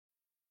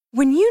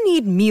When you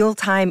need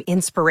mealtime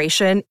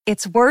inspiration,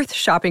 it's worth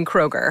shopping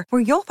Kroger,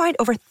 where you'll find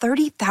over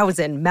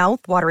 30,000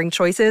 mouth-watering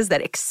choices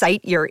that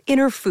excite your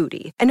inner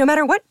foodie. And no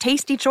matter what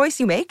tasty choice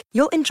you make,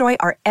 you'll enjoy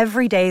our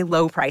everyday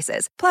low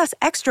prices, plus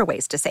extra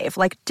ways to save,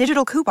 like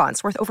digital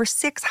coupons worth over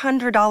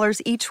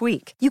 $600 each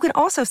week. You can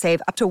also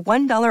save up to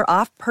 $1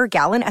 off per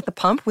gallon at the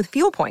pump with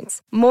fuel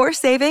points. More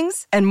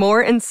savings and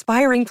more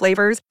inspiring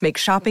flavors make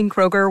shopping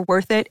Kroger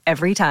worth it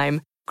every time.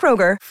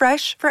 Kroger,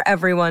 fresh for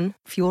everyone.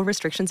 Fuel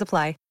restrictions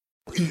apply.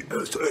 PSNY.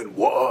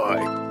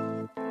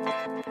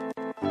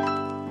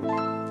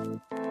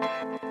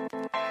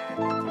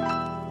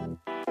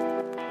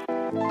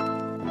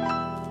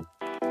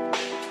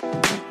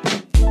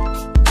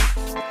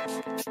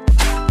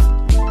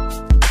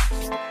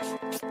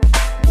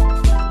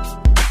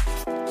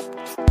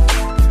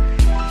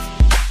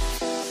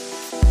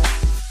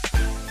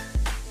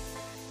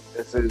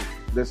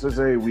 This is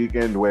a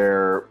weekend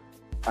where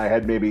I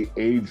had maybe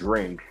a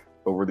drink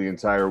over the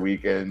entire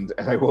weekend,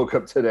 and I woke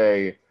up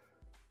today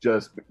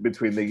just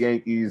between the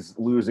Yankees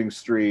losing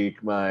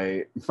streak,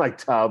 my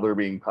toddler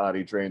being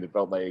potty trained. It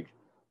felt like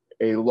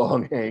a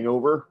long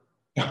hangover.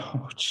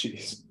 Oh,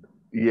 jeez.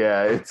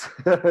 Yeah,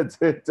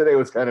 today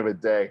was kind of a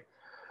day.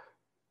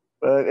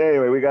 But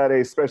anyway, we got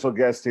a special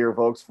guest here,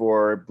 folks,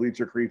 for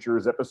Bleacher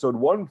Creatures, episode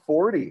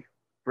 140.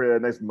 For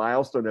a nice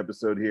milestone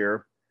episode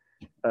here.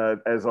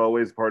 As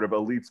always, part of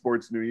Elite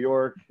Sports New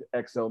York,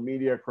 XL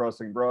Media,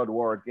 Crossing Broad,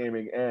 Warwick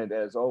Gaming, and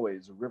as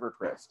always,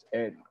 Rivercrest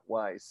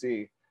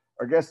NYC.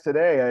 Our guest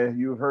today,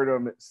 you've heard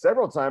him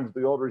several times with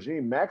the old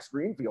regime, Max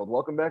Greenfield.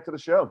 Welcome back to the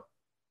show.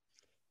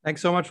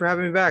 Thanks so much for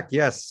having me back.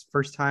 Yes,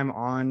 first time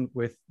on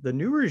with the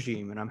new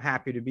regime, and I'm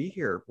happy to be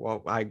here.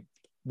 Well, I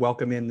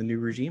welcome in the new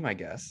regime, I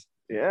guess.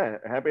 Yeah,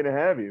 happy to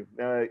have you.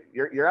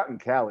 You're out in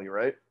Cali,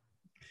 right?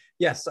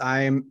 Yes,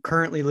 I'm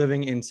currently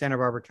living in Santa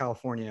Barbara,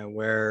 California,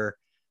 where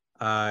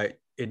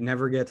it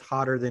never gets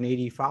hotter than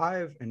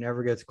 85 and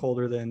never gets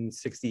colder than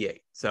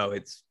 68. So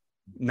it's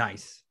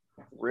nice.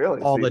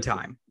 Really? All the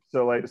time.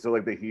 So like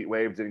the heat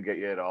wave didn't get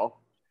you at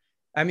all?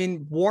 I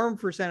mean, warm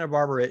for Santa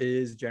Barbara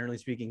is, generally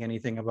speaking,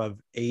 anything above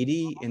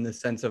 80 in the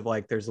sense of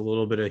like there's a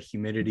little bit of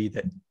humidity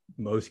that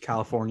most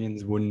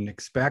Californians wouldn't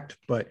expect.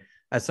 But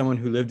as someone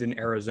who lived in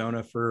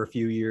Arizona for a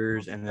few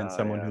years and then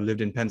someone who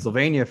lived in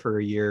Pennsylvania for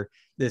a year,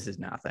 this is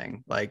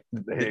nothing. Like,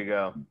 there you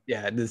go.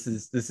 Yeah, this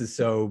is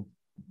so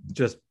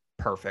just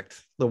perfect.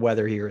 The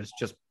weather here is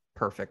just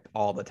perfect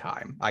all the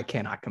time. I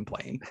cannot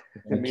complain.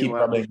 Keep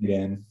rubbing it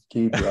in.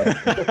 Keep rubbing.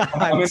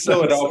 I'm in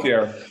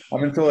Philadelphia.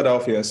 I'm in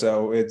Philadelphia,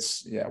 so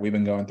it's we've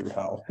been going through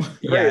hell.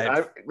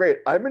 Great.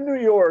 I'm in New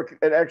York,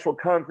 an actual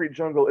concrete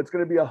jungle. It's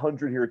going to be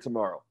 100 here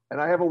tomorrow, and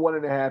I have a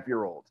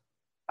 1.5-year-old.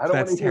 I don't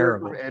want to hear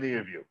it from any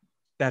of you.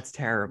 That's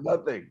terrible.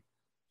 Nothing.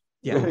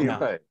 Yeah,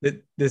 no,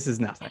 this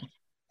is nothing.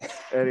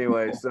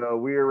 Anyway, so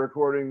we are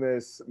recording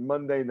this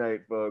Monday night,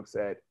 folks,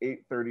 at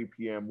 8:30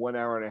 p.m., 1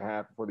 hour and a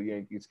half before the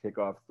Yankees kick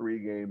off 3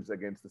 games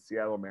against the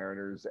Seattle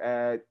Mariners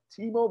at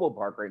T-Mobile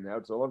Park right now.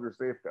 It's no longer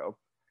Safeco.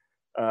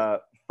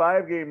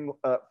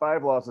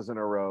 5 losses in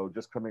a row,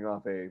 just coming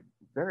off a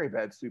very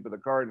bad sweep of the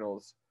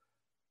Cardinals.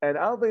 And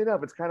oddly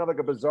enough, it's kind of like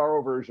a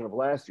bizarro version of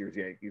last year's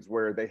Yankees,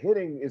 where the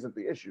hitting isn't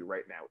the issue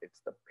right now. It's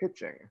the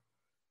pitching.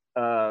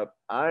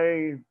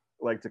 I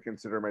like to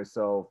consider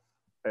myself,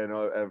 and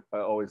I'm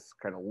always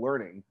kind of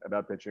learning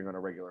about pitching on a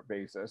regular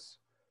basis.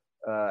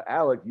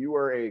 Alec, you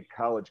are a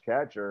college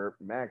catcher.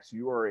 Max,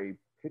 you are a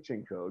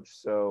pitching coach.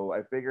 So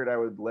I figured I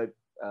would let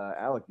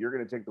Alec, you're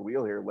going to take the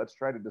wheel here. Let's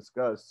try to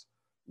discuss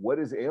what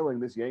is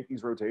ailing this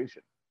Yankees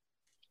rotation.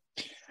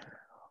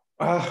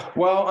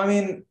 Well, I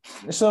mean,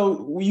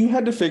 so you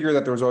had to figure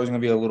that there was always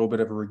going to be a little bit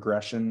of a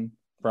regression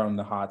from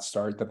the hot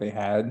start that they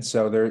had.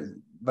 So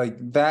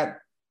that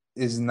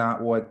is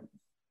not what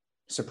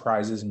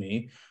surprises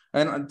me.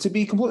 And to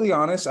be completely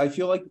honest, I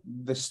feel like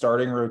the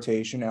starting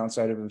rotation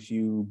outside of a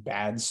few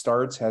bad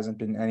starts hasn't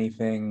been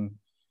anything,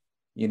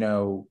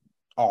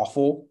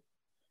 awful.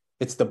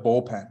 It's the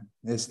bullpen.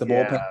 It's the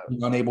bullpen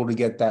being unable to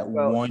get that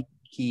one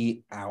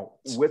key out.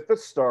 With the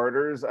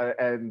starters,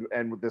 and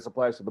this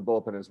applies to the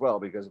bullpen as well,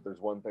 because if there's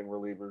one thing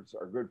relievers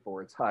are good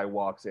for, it's high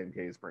walks and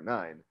Ks per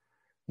 9.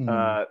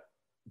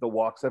 The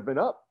walks have been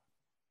up.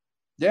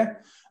 Yeah.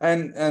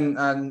 And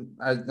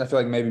I feel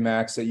like maybe,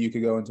 Max, that you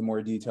could go into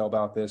more detail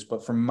about this,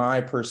 but from my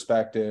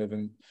perspective,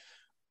 and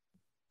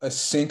a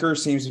sinker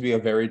seems to be a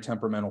very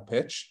temperamental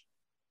pitch.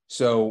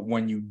 So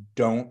when you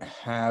don't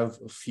have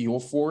a feel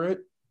for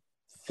it,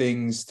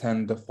 things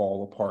tend to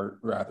fall apart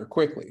rather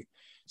quickly.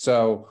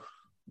 So,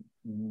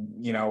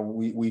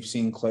 we've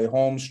seen Clay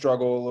Holmes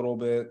struggle a little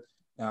bit.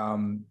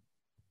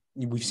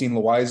 We've seen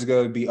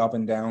Loaizaga be up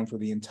and down for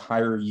the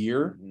entire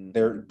year.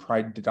 They're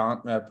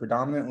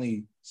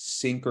predominantly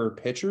sinker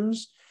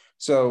pitchers.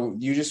 So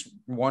you just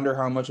wonder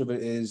how much of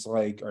it is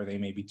like, are they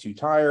maybe too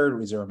tired?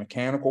 Is there a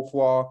mechanical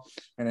flaw?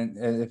 And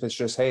if it's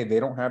just, hey, they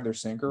don't have their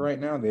sinker right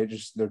now,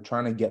 they're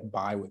trying to get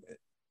by with it.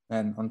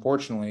 And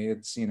unfortunately,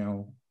 it's,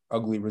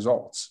 ugly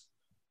results.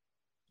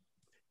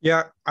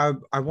 Yeah,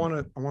 I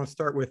want to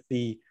start with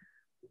the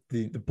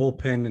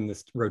bullpen and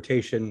this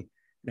rotation.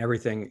 and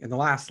everything. In the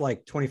last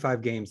like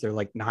 25 games, they're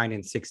like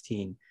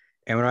 9-16.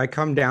 And what I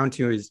come down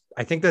to is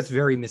I think that's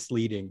very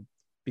misleading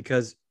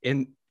because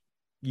the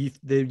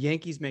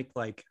Yankees make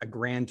like a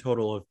grand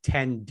total of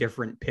 10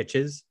 different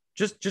pitches,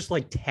 just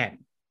like 10.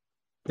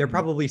 They're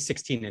probably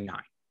 16-9.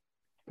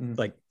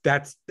 Like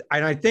and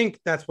I think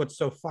that's what's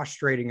so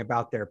frustrating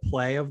about their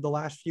play of the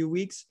last few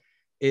weeks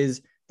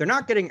is they're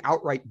not getting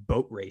outright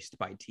boat raced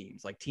by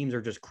teams. Like teams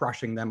are just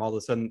crushing them all of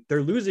a sudden.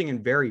 They're losing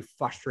in very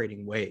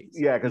frustrating ways.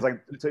 Yeah, because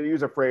like to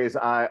use a phrase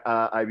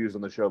I've used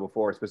on the show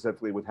before,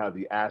 specifically with how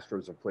the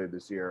Astros have played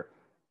this year,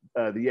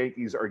 the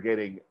Yankees are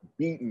getting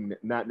beaten,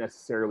 not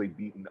necessarily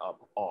beaten up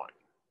on.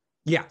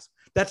 Yes,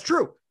 that's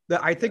true.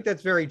 I think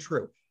that's very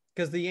true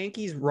because the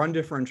Yankees run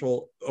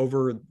differential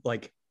over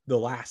like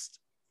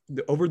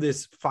over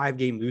this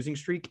 5-game losing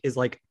streak is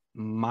like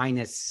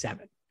 -7,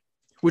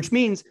 which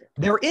means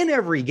they're in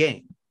every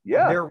game.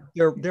 Yeah,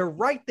 they're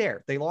right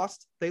there. They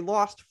lost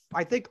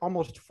I think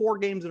almost 4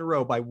 games in a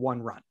row by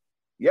 1 run.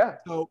 Yeah.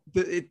 So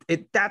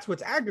that's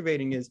what's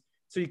aggravating is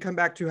so you come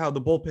back to how the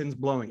bullpen's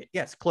blowing it.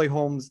 Yes, Clay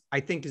Holmes I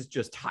think is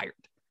just tired.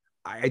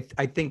 I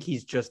think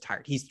he's just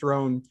tired. He's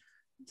thrown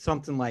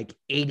something like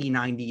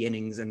 80-90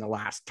 innings in the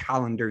last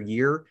calendar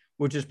year,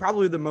 which is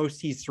probably the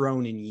most he's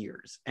thrown in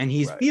years, and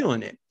he's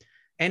feeling it.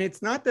 And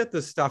it's not that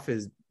the stuff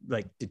is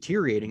like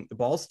deteriorating. The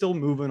ball's still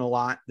moving a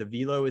lot. The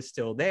velo is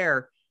still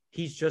there.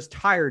 He's just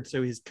tired,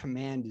 so his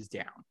command is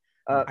down.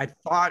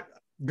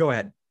 Go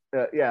ahead.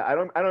 Yeah, I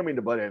don't mean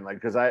to butt in, like,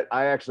 because I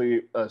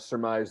actually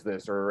surmise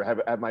this or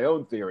have my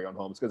own theory on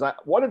Holmes, because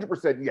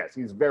 100% yes,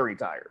 he's very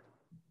tired.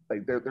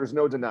 Like there's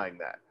no denying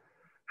that.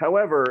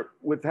 However,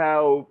 with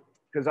how,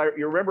 because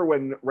you remember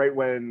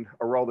when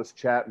Aroldis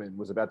Chapman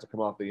was about to come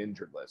off the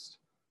injured list,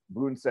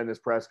 Boone said in his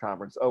press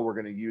conference, "Oh, we're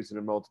going to use it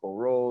in multiple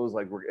roles.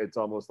 Like it's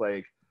almost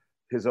like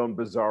his own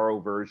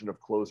bizarro version of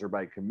closer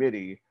by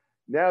committee."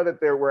 Now that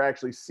we're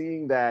actually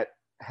seeing that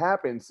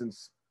happen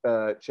since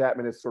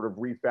Chapman has sort of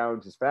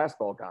refound his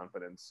fastball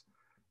confidence,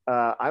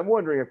 I'm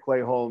wondering if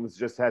Clay Holmes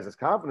just has his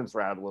confidence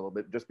rattled a little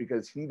bit just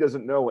because he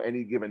doesn't know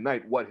any given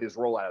night what his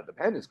role out of the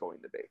pen is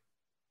going to be.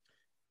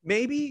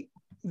 Maybe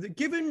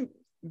given,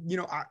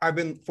 I've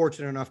been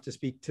fortunate enough to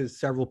speak to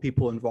several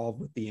people involved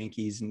with the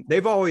Yankees, and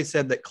they've always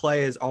said that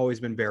Clay has always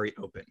been very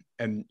open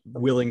and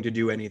willing to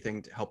do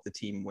anything to help the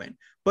team win.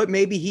 But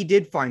maybe he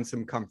did find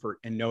some comfort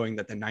in knowing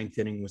that the 9th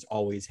inning was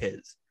always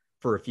his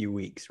for a few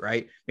weeks,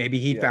 right? Maybe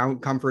he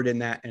found comfort in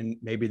that, and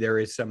maybe there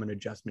is an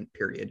adjustment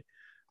period.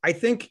 I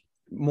think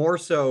more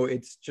so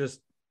it's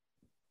just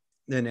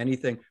than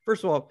anything.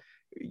 First of all,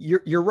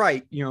 you're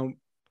right.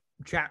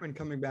 Chapman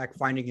coming back,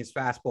 finding his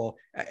fastball.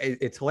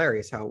 It's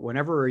hilarious how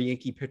whenever a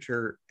Yankee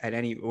pitcher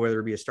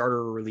whether it be a starter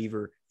or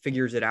reliever,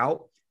 figures it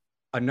out,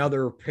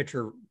 another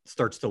pitcher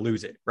starts to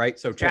lose it, right?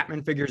 So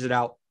Chapman figures it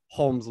out,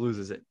 Holmes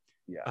loses it.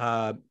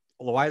 Yeah.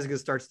 Loaizaga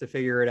starts to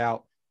figure it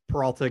out,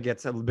 Peralta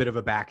gets a bit of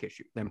a back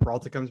issue. Then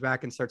Peralta comes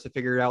back and starts to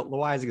figure it out,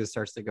 Loaizaga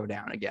starts to go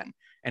down again.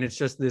 And it's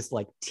just this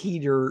like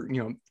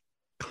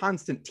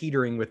constant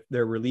teetering with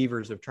their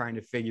relievers of trying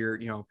to figure,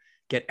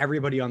 get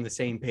everybody on the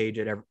same page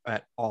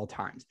at all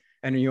times.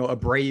 And,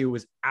 Abreu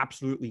was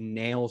absolutely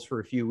nails for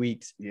a few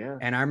weeks. Yeah.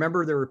 And I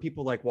remember there were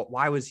people like, well,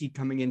 why was he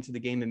coming into the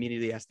game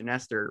immediately after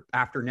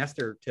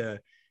Nestor to,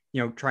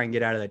 try and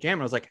get out of that jam?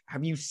 And I was like,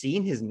 have you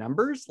seen his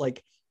numbers?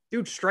 Like,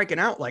 dude, striking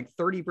out like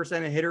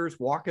 30% of hitters,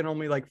 walking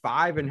only like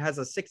 5, and has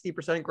a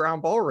 60%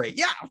 ground ball rate.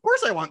 Yeah, of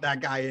course I want that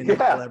guy in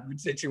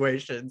leverage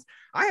situations.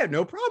 I had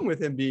no problem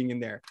with him being in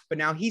there. But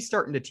now he's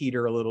starting to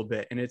teeter a little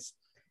bit. And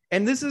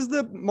this is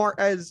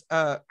as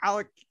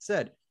Alec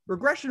said,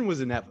 regression was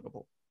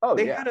inevitable.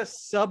 They had a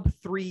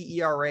sub-3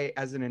 ERA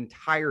as an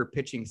entire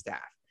pitching staff.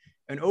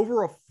 And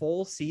over a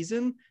full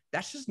season,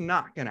 that's just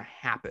not going to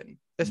happen,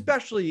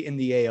 especially in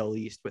the AL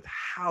East with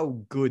how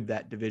good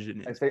that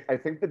division is. I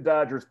think the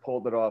Dodgers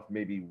pulled it off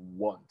maybe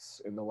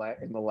once in the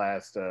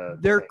last.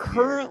 They're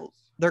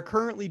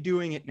currently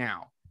doing it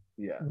now.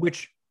 Yeah,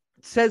 which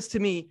says to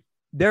me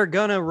they're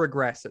gonna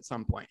regress at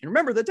some point. And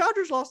remember, the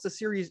Dodgers lost the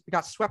series,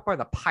 got swept by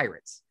the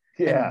Pirates.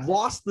 And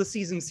lost the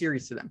season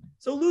series to them.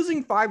 So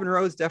losing 5 in a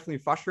row is definitely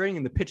frustrating,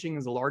 and the pitching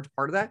is a large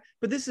part of that.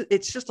 But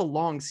it's just a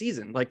long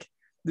season. Like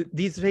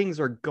these things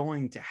are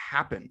going to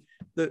happen.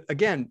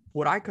 Again,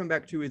 what I come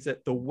back to is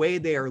that the way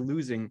they are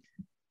losing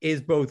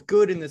is both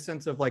good in the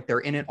sense of like they're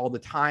in it all the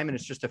time, and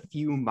it's just a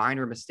few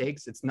minor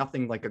mistakes. It's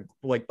nothing like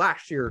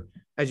last year,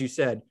 as you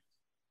said,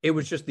 it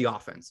was just the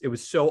offense. It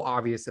was so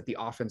obvious that the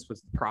offense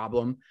was the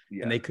problem,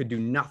 and they could do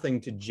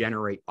nothing to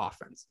generate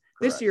offense.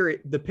 Correct. This year,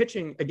 the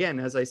pitching, again,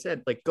 as I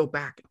said, like go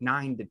back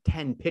 9 to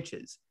 10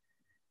 pitches.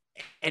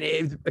 And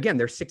again,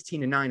 they're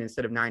 16-9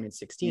 instead of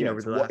 9-16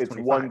 over the last 25.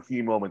 It's one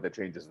key moment that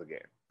changes the game.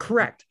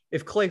 Correct.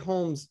 If Clay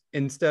Holmes,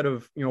 instead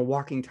of,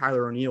 walking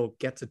Tyler O'Neill,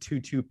 gets a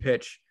 2-2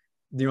 pitch,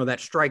 that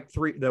strike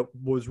 3 that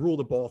was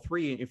ruled a ball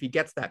 3. And if he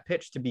gets that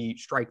pitch to be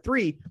strike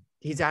 3,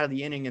 he's out of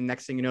the inning. And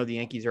next thing you know, the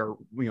Yankees are,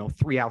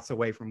 3 outs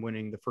away from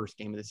winning the first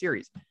game of the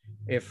series.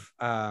 If,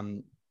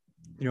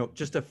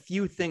 just a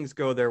few things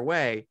go their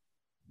way,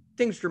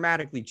 things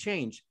dramatically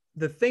change.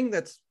 The thing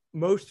that's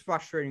most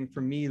frustrating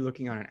for me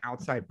looking on an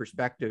outside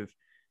perspective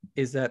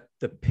is that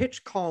the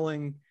pitch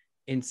calling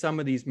in some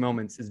of these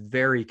moments is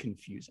very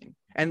confusing.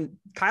 And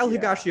Kyle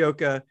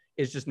Higashioka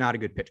is just not a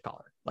good pitch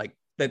caller. Like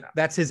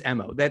that's his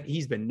MO. That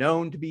he's been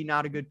known to be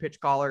not a good pitch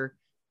caller.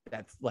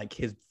 That's like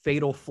his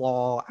fatal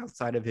flaw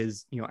outside of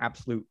his,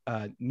 absolute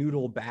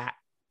noodle bat,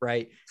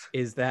 right?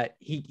 Is that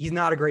he's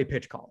not a great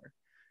pitch caller.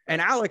 And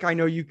Alec, I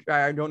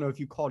don't know if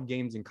you called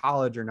games in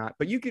college or not,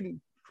 but you can,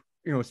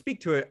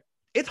 speak to it.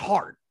 It's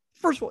hard.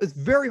 First of all, it's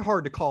very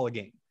hard to call a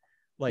game.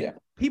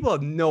 People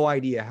have no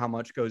idea how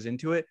much goes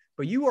into it,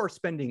 but you are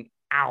spending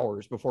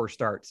hours before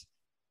starts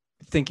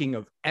thinking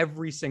of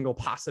every single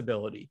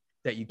possibility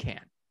that you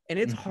can. And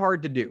it's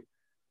hard to do.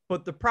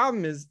 But the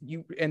problem is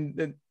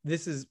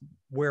this is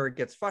where it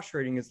gets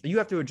frustrating, is that you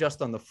have to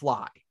adjust on the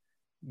fly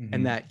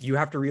and that you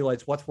have to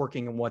realize what's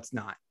working and what's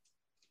not.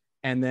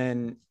 And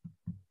then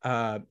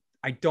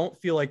I don't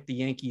feel like the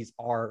Yankees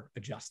are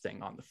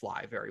adjusting on the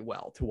fly very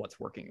well to what's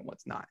working and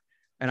what's not.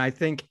 And I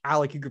think,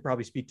 Alec, you could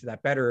probably speak to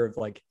that better of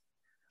like,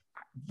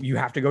 you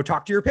have to go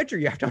talk to your pitcher.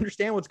 You have to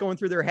understand what's going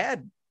through their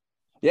head.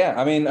 Yeah.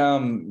 I mean,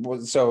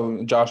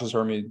 so Josh has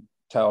heard me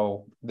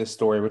tell this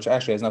story, which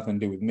actually has nothing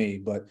to do with me,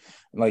 but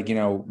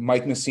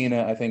Mike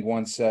Messina, I think,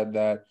 once said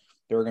that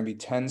there are going to be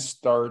 10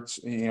 starts,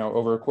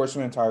 over a course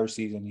of an entire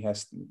season. He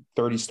has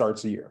 30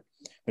 starts a year.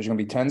 There's going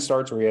to be 10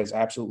 starts where he has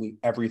absolutely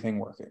everything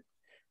working.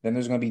 Then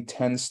there's going to be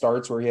 10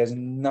 starts where he has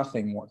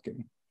nothing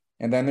working.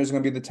 And then there's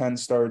going to be the 10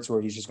 starts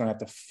where he's just going to have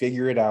to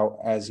figure it out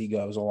as he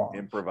goes along.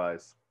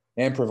 Improvise.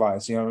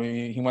 He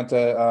went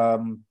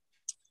to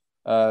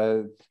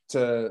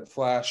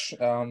Flash.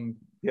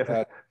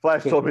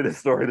 Flash told me this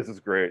story. This is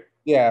great.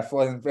 Yeah,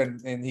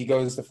 and he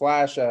goes to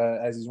Flash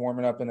as he's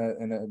warming up in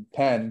a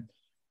pen,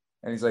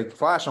 and he's like,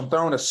 "Flash, I'm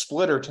throwing a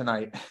splitter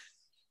tonight."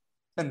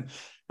 and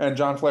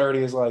John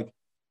Flaherty is like,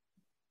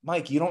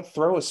 "Mike, you don't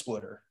throw a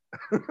splitter."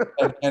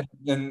 and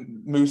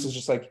then Moose is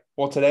just like,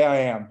 "Well, today I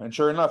am," and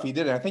sure enough, he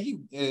did it. I think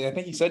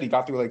he said he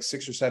got through like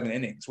 6 or 7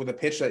 innings with a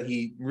pitch that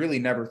he really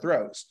never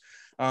throws.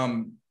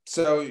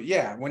 So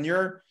yeah, when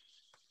you're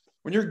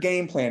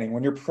game planning,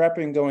 when you're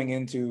prepping going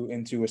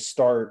into a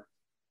start,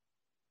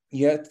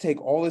 you have to take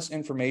all this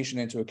information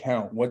into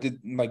account. What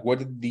did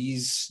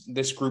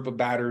this group of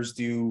batters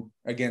do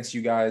against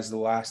you guys the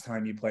last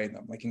time you played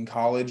them? Like in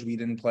college, we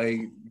didn't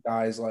play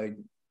guys like,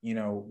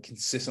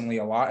 consistently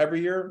a lot every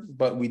year,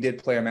 but we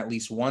did play them at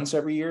least once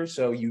every year.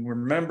 So you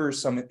remember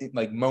some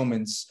like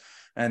moments,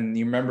 and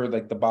you remember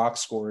like the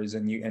box scores,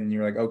 and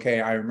you're like, okay,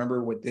 I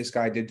remember what this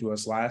guy did to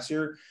us last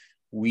year.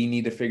 We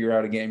need to figure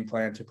out a game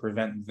plan to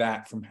prevent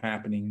that from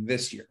happening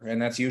this year.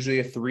 And that's usually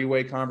a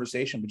 3-way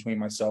conversation between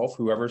myself,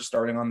 whoever's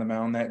starting on the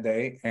mound that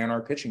day, and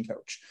our pitching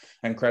coach.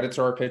 And credit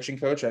to our pitching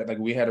coach.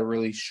 We had a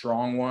really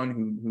strong one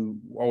who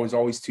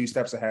always 2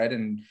 steps ahead.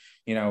 And,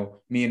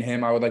 me and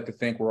him, I would like to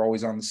think we're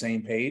always on the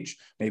same page.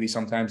 Maybe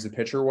sometimes the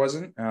pitcher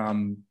wasn't.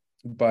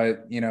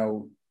 But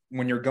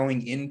when you're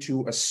going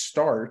into a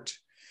start,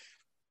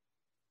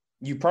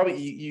 you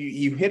probably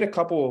you hit a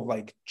couple of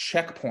like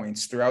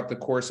checkpoints throughout the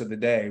course of the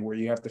day where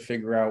you have to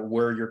figure out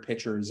where your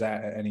pitcher is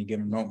at any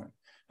given moment.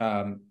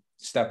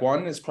 Step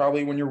 1 is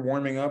probably when you're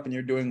warming up and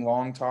you're doing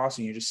long toss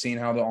and you're just seeing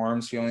how the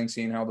arm's feeling,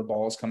 seeing how the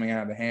ball is coming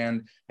out of the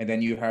hand. And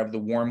then you have the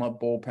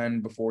warm-up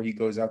bullpen before he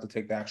goes out to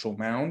take the actual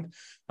mound.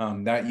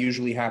 That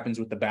usually happens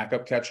with the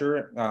backup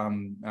catcher.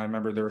 I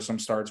remember there were some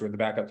starts where the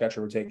backup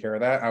catcher would take care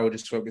of that. I would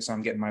just focus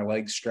on getting my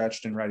legs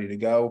stretched and ready to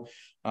go.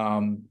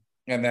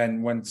 And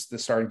then once the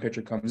starting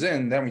pitcher comes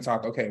in, then we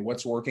talk, okay,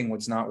 what's working,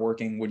 what's not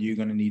working? What are you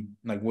going to need?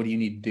 Like, what do you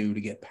need to do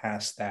to get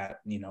past that,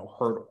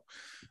 hurdle?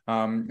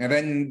 And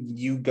then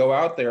you go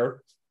out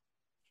there,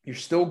 you're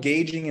still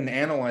gauging and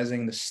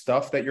analyzing the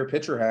stuff that your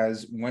pitcher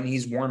has when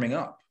he's warming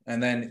up.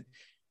 And then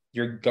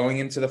you're going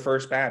into the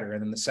first batter,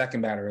 and then the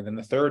second batter, and then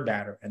the third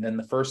batter, and then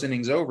the first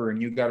inning's over,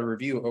 and you've got to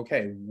review,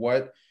 okay,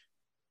 what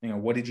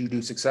did you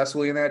do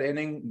successfully in that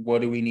inning?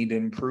 What do we need to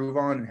improve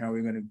on, and how are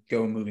we going to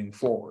go moving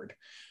forward?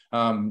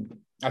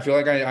 I feel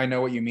like I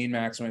know what you mean,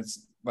 Max, when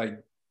it's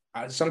like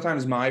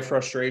sometimes my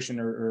frustration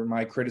or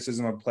my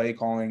criticism of play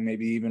calling,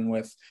 maybe even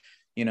with,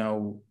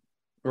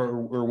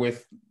 or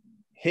with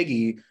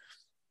Higgy,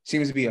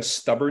 seems to be a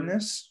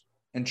stubbornness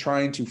and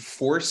trying to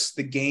force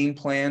the game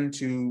plan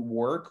to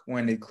work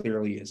when it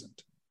clearly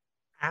isn't.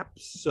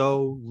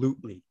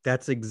 Absolutely.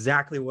 That's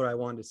exactly what I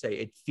wanted to say.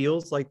 It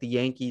feels like the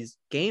Yankees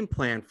game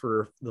plan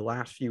for the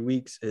last few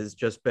weeks has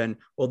just been,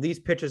 well, these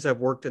pitches have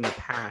worked in the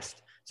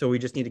past, so we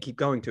just need to keep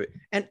going to it.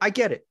 And I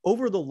get it.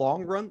 Over the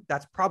long run,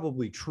 that's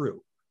probably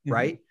true,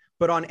 right?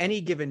 But on any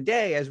given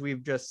day, as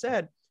we've just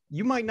said,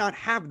 you might not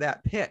have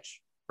that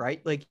pitch,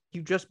 right? Like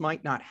you just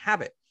might not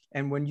have it.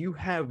 And when you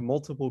have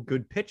multiple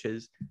good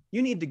pitches,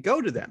 you need to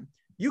go to them.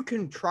 You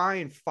can try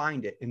and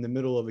find it in the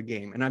middle of a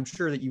game. And I'm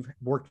sure that you've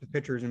worked with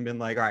pitchers and been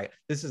like, all right,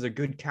 this is a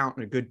good count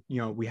and a good,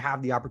 we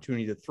have the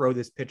opportunity to throw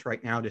this pitch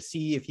right now to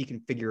see if he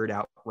can figure it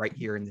out right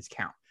here in this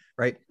count,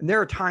 right? And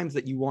there are times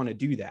that you want to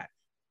do that.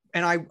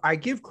 And I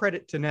give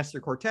credit to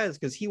Nestor Cortes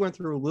because he went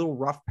through a little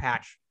rough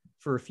patch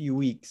for a few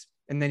weeks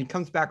And then he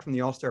comes back from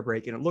the All-Star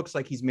break and it looks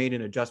like he's made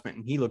an adjustment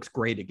and he looks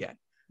great again.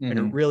 Mm-hmm.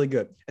 And really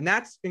good. And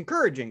that's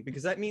encouraging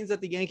because that means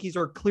that the Yankees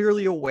are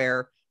clearly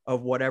aware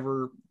of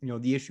whatever,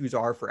 the issues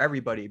are for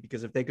everybody,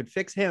 because if they could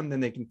fix him, then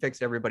they can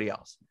fix everybody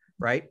else.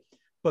 Right.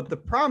 But the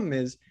problem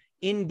is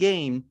in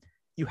game,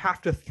 you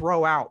have to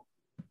throw out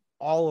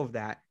all of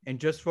that and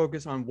just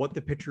focus on what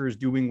the pitcher is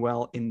doing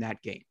well in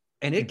that game.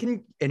 And it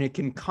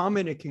can come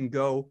and it can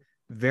go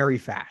very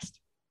fast.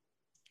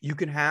 You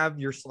can have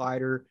your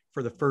slider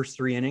for the first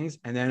 3 innings,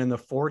 and then in the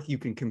 4th, you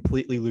can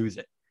completely lose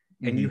it.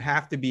 Mm-hmm. And you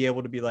have to be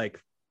able to be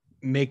like,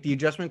 make the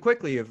adjustment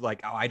quickly of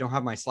like, oh, I don't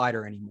have my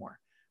slider anymore.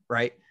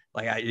 Right.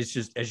 Like it's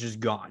just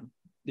gone.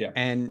 Yeah.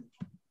 And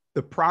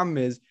the problem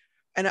is,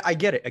 and I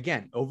get it,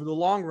 again, over the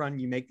long run,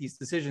 you make these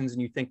decisions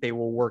and you think they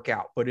will work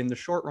out. But in the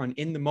short run,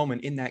 in the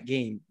moment, in that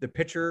game, the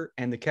pitcher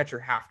and the catcher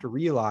have to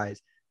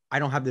realize, I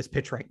don't have this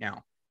pitch right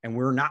now. And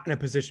we're not in a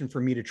position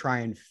for me to try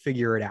and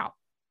figure it out.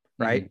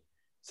 Right.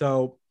 Mm-hmm.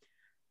 So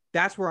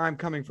that's where I'm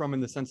coming from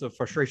in the sense of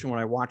frustration. When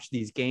I watch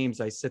these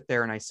games, I sit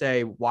there and I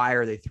say, why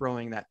are they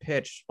throwing that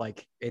pitch?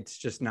 Like it's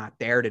just not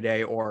there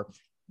today. Or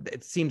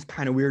it seems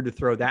kind of weird to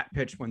throw that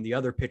pitch when the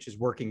other pitch is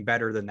working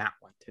better than that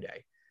one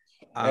today.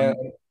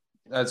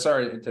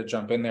 Sorry to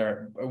jump in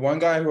there. One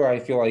guy who I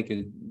feel like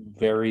is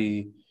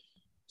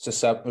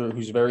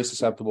who's very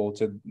susceptible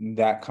to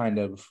that kind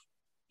of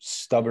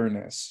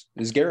stubbornness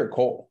is Garrett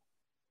Cole.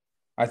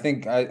 I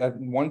think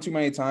one too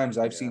many times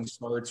I've seen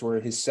starts where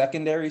his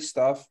secondary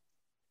stuff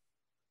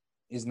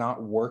is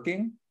not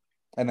working,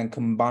 and then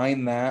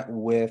combine that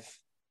with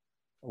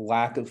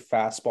lack of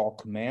fastball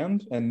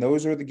command. And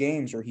those are the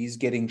games where he's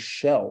getting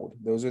shelled.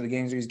 Those are the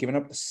games where he's giving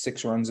up the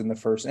 6 runs in the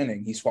first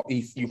inning.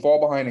 You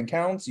fall behind in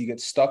counts, you get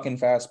stuck in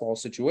fastball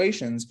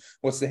situations.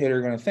 What's the hitter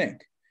going to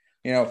think?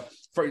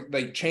 For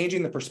like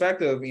changing the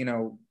perspective,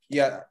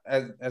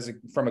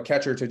 from a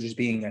catcher to just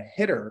being a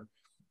hitter,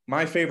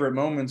 my favorite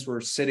moments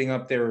were sitting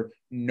up there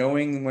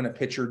knowing when a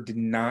pitcher did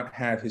not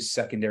have his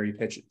secondary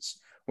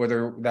pitches,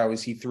 whether that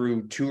was he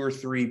threw 2 or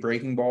 3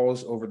 breaking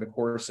balls over the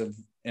course of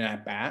an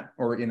at-bat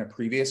or in a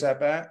previous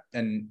at-bat,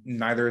 and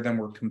neither of them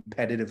were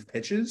competitive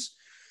pitches.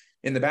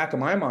 In the back of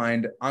my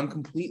mind, I'm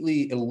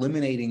completely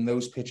eliminating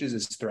those pitches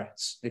as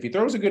threats. If he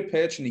throws a good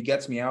pitch and he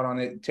gets me out on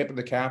it, tip of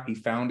the cap, he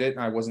found it,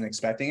 and I wasn't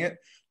expecting it.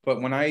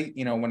 But when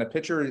when a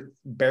pitcher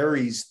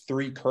buries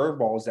 3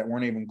 curveballs that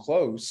weren't even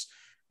close,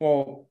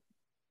 well,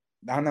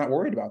 I'm not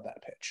worried about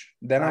that pitch.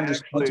 Then I'm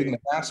just punting the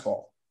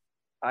fastball.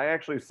 I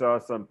actually saw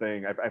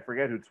something, I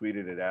forget who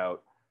tweeted it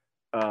out,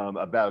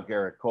 about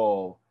Garrett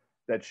Cole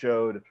that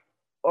showed,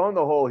 on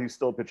the whole, he's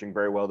still pitching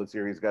very well this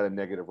year. He's got a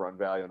negative run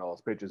value on all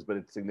his pitches, but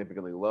it's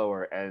significantly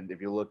lower. And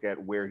if you look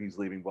at where he's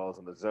leaving balls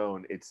in the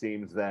zone, it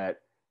seems that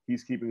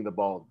he's keeping the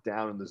ball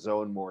down in the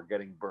zone more,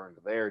 getting burned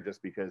there,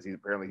 just because he's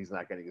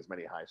not getting as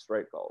many high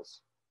strike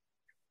calls.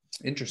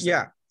 Interesting.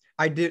 Yeah,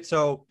 I did.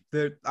 So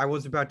I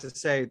was about to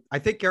say, I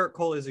think Garrett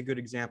Cole is a good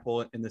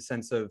example in the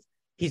sense of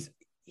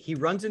he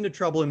runs into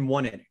trouble in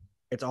 1 inning.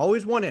 It's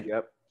always 1 inning.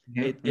 Yep.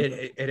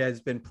 It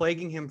has been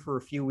plaguing him for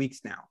a few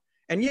weeks now.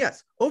 And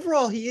yes,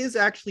 overall, he is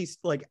actually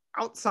like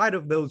outside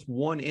of those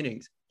 1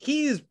 innings,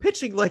 he is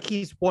pitching like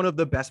he's one of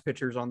the best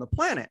pitchers on the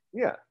planet.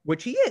 Yeah.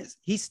 Which he is.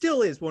 He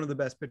still is one of the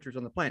best pitchers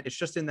on the planet. It's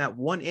just in that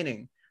 1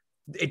 inning,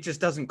 it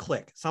just doesn't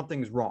click.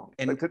 Something's wrong.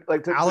 And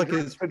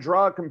to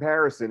draw a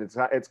comparison,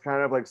 it's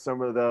kind of like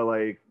some of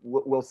the,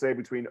 we'll say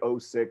between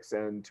 2006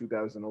 and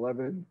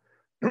 2011,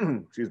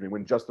 excuse me,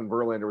 when Justin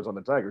Verlander was on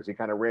the Tigers, he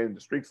kind of ran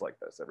into streaks like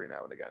this every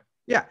now and again.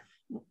 Yeah.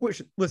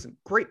 Which, listen,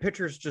 great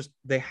pitchers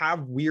they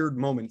have weird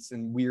moments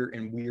and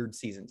weird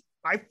seasons.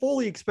 I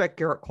fully expect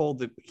Garrett Cole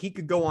that he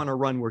could go on a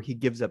run where he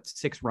gives up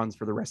 6 runs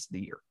for the rest of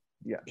the year.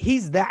 Yeah.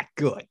 He's that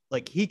good.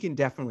 Like, he can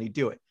definitely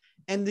do it.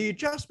 And the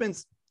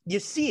adjustments, you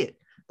see it.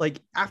 Like,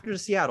 after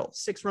Seattle,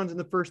 6 runs in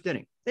the first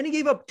inning. Then he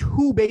gave up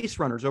 2 base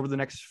runners over the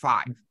next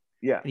 5.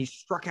 Yeah. And he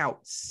struck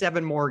out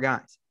 7 more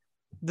guys.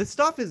 The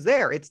stuff is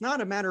there. It's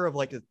not a matter of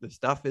like the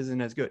stuff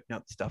isn't as good. No,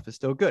 the stuff is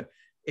still good.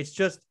 It's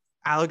just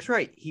Alex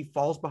Wright. He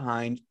falls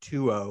behind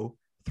 2-0,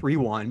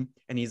 3-1,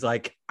 and he's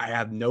like, I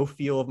have no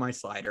feel of my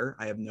slider.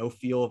 I have no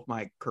feel of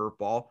my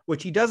curveball,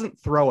 which he doesn't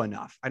throw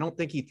enough. I don't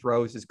think he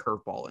throws his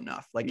curveball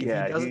enough. Like if he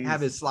doesn't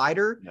have his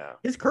slider,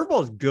 his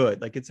curveball is good.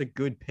 Like it's a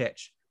good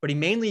pitch, but he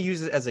mainly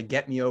uses it as a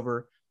get me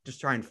over, just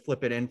try and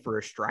flip it in for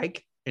a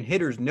strike. And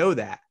hitters know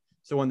that.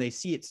 So when they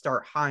see it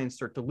start high and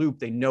start to loop,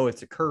 they know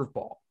it's a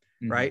curveball.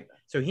 Right.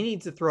 So he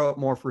needs to throw it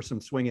more for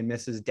some swing and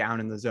misses down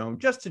in the zone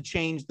just to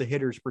change the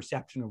hitter's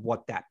perception of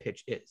what that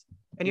pitch is.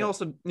 And he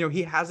also,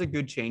 he has a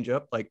good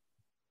changeup, like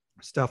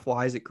stuff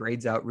wise, it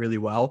grades out really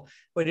well,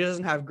 but he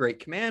doesn't have great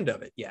command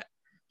of it yet.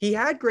 He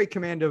had great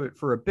command of it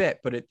for a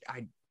bit, but it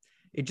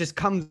just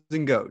comes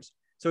and goes.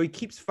 So he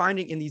keeps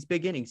finding in these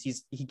big innings,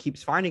 he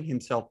keeps finding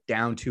himself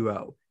down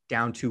 2-0,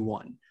 down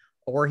 2-1,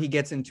 or he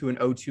gets into an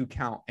 0-2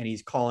 count and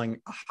he's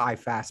calling a high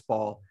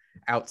fastball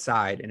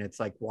outside. And it's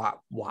like, why?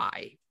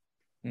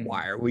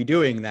 Why are we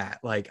doing that?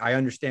 Like, I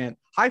understand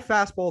high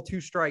fastball, 2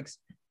 strikes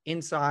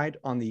inside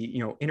on the,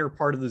 inner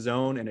part of the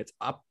zone and it's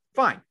up,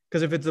 fine.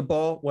 Because if it's a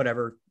ball,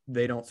 whatever,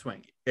 they don't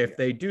swing. If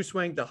they do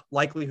swing, the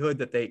likelihood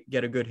that they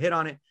get a good hit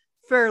on it,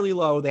 fairly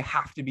low. They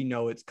have to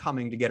know it's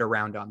coming to get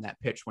around on that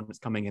pitch when it's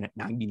coming in at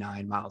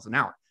 99 miles an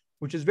hour,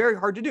 which is very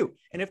hard to do.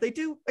 And if they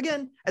do,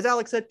 again, as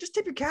Alex said, just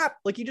tip your cap.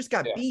 Like, you just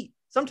got beat.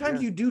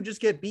 Sometimes you do just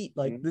get beat.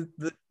 Like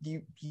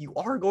you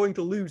are going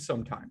to lose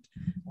sometimes.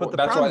 But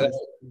that's why,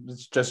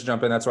 just to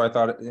jump in, that's why I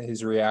thought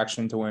his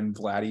reaction to when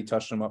Vladdy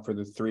touched him up for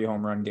the 3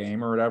 home run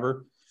game or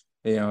whatever,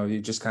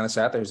 he just kind of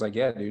sat there. He's like,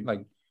 yeah, dude,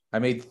 like, I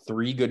made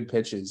 3 good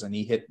pitches and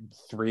he hit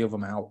 3 of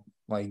them out.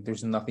 Like,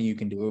 there's nothing you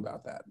can do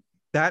about that.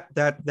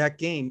 That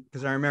game,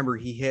 because I remember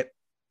he hit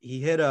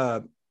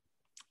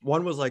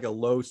one was like a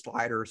low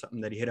slider or something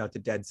that he hit out to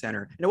dead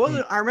center. And it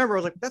wasn't, I remember I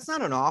was like, that's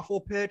not an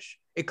awful pitch.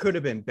 It could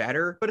have been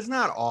better, but it's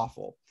not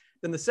awful.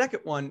 Then the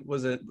second one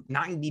was a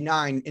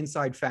 99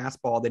 inside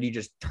fastball that he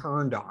just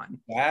turned on.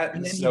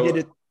 And then he did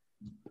it.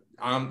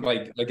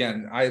 Like,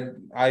 again,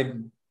 I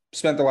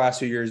spent the last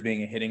 2 years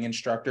being a hitting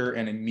instructor,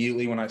 and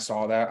immediately when I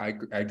saw that,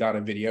 I got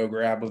a video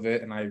grab of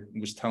it, and I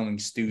was telling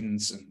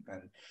students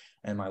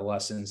and my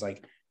lessons,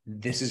 like,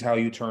 this is how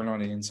you turn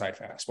on an inside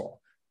fastball.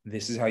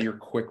 This is how you're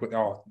quick with.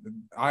 Oh,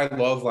 I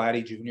love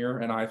Vladdy Jr.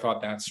 and I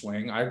thought that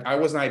swing. I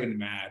was not even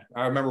mad.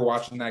 I remember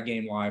watching that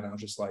game live, and I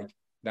was just like,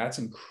 that's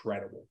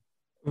incredible.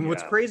 And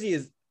what's crazy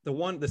is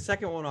the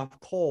second one off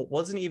Cole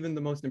wasn't even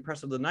the most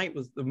impressive of the night.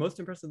 The most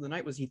impressive of the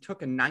night was he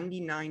took a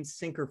 99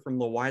 sinker from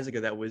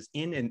Loizaga that was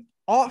in and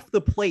off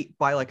the plate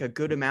by like a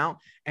good amount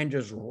and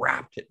just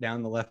wrapped it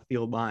down the left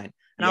field line.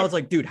 And I was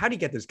like, dude, how do you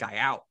get this guy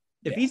out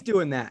if he's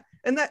doing that?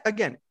 And that,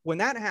 again, when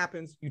that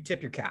happens, you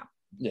tip your cap.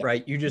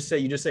 Right. You just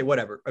say,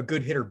 whatever, a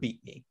good hitter beat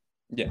me.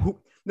 Yeah.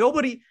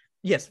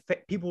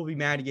 People will be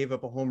mad he gave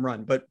up a home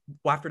run, but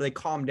after they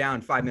calm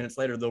down 5 minutes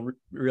later, they'll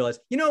realize,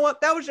 you know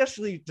what? That was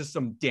actually just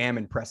some damn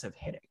impressive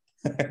hitting.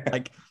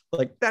 like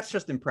that's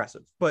just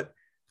impressive. But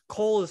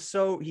Cole is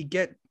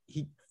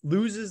he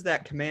loses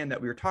that command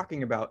that we were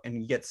talking about, and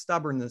he gets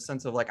stubborn in the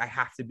sense of like, I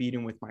have to beat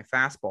him with my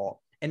fastball,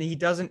 and he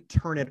doesn't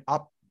turn it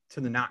up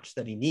to the notch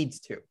that he needs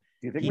to. Do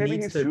you think maybe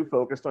he's too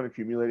focused on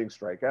accumulating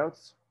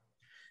strikeouts?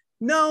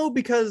 No,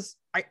 because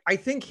I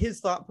think his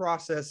thought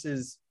process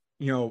is,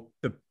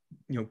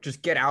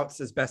 just get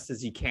outs as best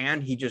as he can.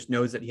 He just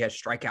knows that he has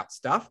strikeout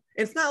stuff.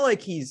 It's not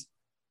like he's,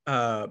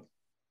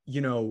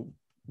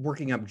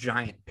 working up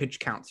giant pitch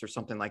counts or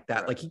something like that.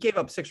 Right. Like, he gave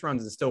up 6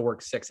 runs and still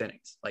worked 6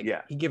 innings. Like,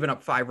 he given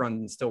up 5 runs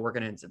and still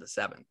working into the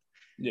 7th.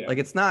 Yeah. Like,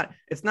 it's not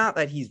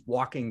that he's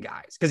walking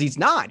guys, because he's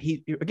not. His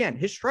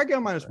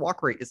strikeout minus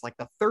walk rate is like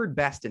the 3rd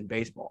best in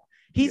baseball.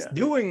 He's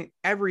doing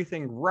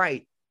everything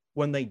right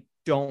when they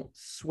don't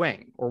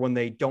swing, or when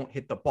they don't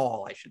hit the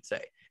ball, I should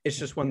say. It's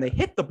just when they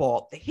hit the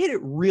ball, they hit it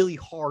really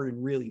hard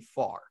and really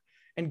far.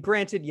 And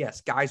granted,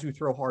 yes, guys who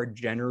throw hard,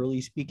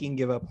 generally speaking,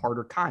 give up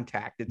harder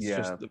contact. It's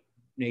just the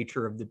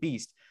nature of the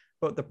beast.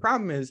 But the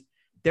problem is,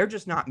 they're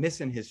just not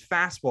missing his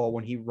fastball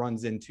when he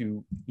runs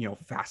into,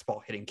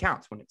 fastball hitting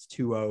counts. When it's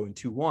 2-0 and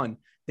 2-1,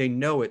 they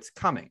know it's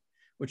coming,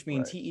 which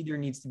means he either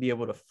needs to be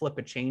able to flip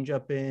a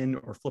changeup in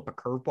or flip a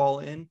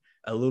curveball in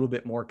a little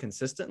bit more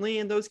consistently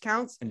in those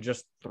counts and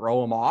just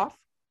throw them off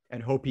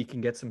and hope he can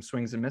get some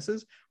swings and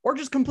misses, or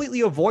just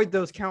completely avoid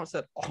those counts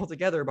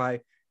altogether by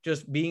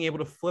just being able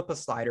to flip a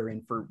slider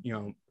in for,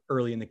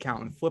 early in the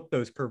count, and flip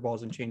those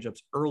curveballs and changeups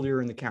earlier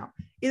in the count.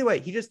 Either way,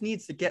 he just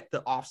needs to get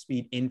the off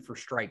speed in for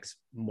strikes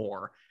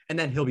more, and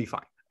then he'll be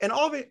fine. And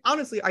all of it,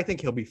 honestly, I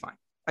think he'll be fine.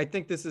 I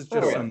think this is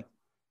just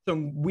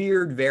some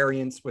weird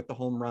variance with the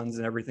home runs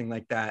and everything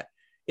like that.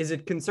 Is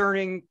it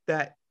concerning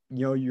that,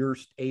 your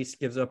ace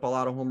gives up a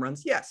lot of home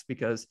runs? Yes,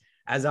 because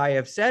as I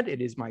have said,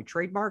 it is my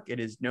trademark.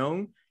 It is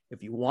known.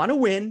 If you want to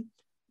win,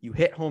 you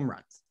hit home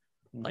runs.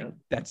 Like,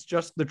 that's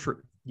just the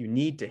truth. You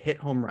need to hit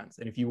home runs.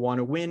 And if you want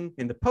to win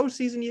in the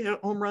postseason, you hit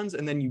home runs,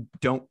 and then you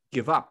don't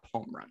give up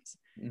home runs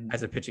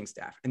as a pitching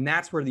staff. And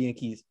that's where the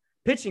Yankees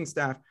pitching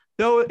staff,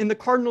 though in the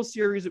Cardinals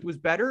series, it was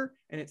better.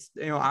 And it's,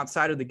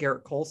 outside of the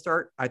Garrett Cole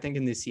start, I think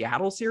in the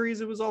Seattle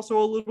series, it was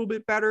also a little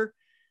bit better,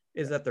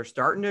 is that they're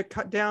starting to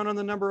cut down on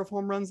the number of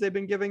home runs they've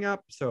been giving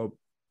up. So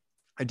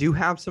I do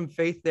have some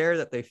faith there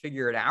that they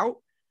figure it out.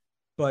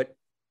 But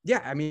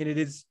yeah, I mean, it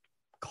is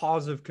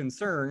cause of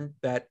concern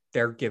that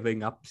they're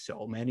giving up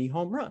so many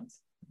home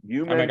runs.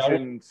 You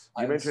mentioned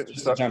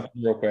just jump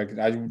in real quick.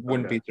 I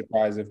wouldn't be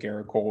surprised if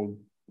Garrett Cole,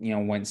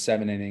 went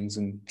 7 innings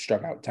and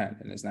struck out 10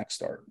 in his next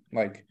start.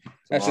 Like,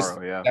 that's just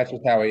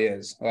how he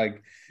is.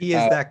 Like, he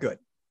is that good.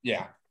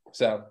 Yeah.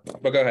 So,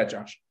 but go ahead,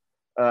 Josh.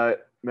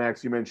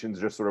 Max, you mentioned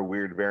just sort of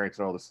weird variants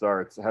in all the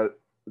starts.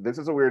 This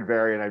is a weird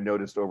variant I've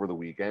noticed over the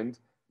weekend.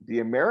 The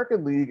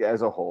American League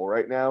as a whole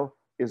right now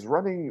is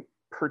running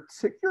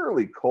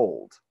particularly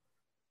cold.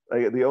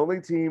 Like, the only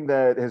team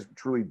that has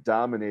truly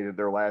dominated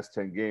their last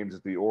 10 games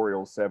is the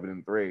Orioles,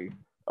 7-3.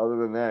 Other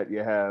than that, you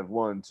have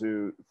 3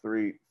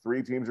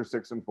 teams are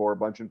 6-4, a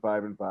bunch in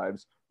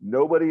 5-5s.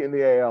 Nobody in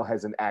the AL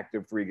has an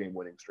active 3-game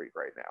winning streak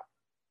right now.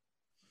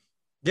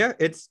 Yeah,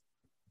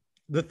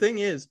 the thing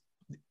is,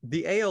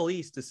 the AL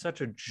East is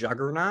such a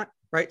juggernaut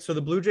right? So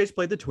the Blue Jays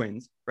played the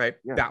Twins, right?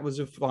 Yeah. That was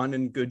a fun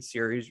and good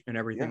series and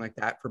everything Yeah. like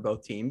that for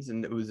both teams.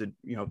 And it was a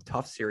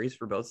tough series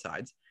for both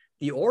sides.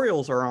 The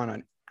Orioles are on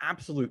an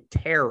absolute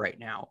tear right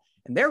now,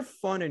 and they're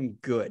fun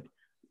and good.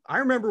 I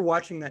remember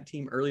watching that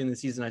team early in the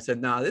season. I said,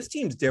 nah, this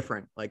team's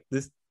different. Like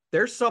this,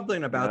 there's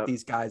something about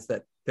these guys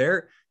that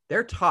they're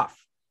tough.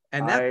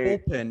 And that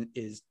bullpen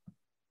is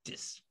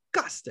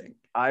disgusting.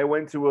 I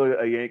went to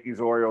a Yankees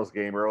Orioles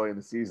game early in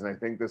the season. I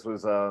think this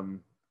was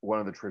one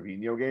of the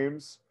Trevino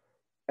games,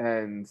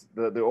 and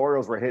the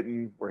Orioles were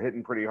hitting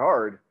pretty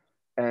hard.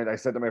 And I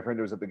said to my friend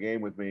who was at the game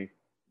with me,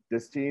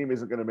 this team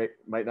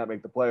might not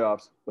make the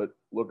playoffs, but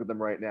look at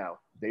them right now.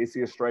 They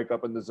see a strike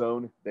up in the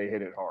zone, they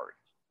hit it hard.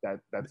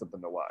 That's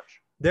something to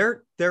watch.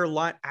 Their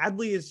line,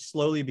 Adley is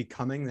slowly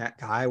becoming that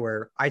guy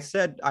where I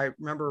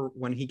remember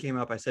when he came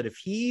up, I said, if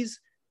he's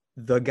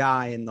the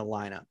guy in the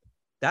lineup,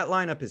 that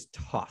lineup is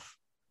tough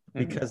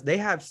because they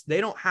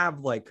don't have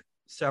like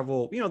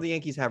several, the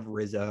Yankees have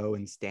Rizzo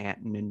and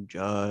Stanton and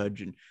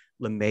Judge and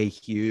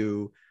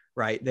LeMahieu,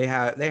 right? They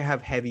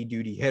have heavy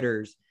duty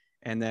hitters.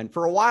 And then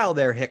for a while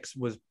there, Hicks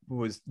was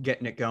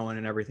getting it going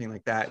and everything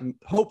like that. And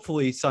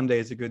hopefully Sunday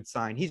is a good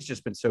sign. He's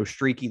just been so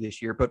streaky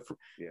this year. But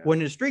when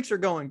his streaks are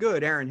going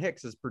good, Aaron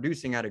Hicks is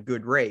producing at a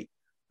good rate.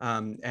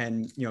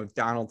 And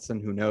Donaldson,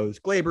 who knows?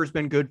 Glaber's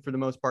been good for the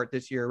most part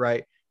this year,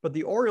 right? But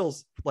the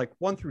Orioles, like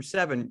 1 through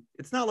 7,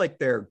 it's not like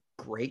they're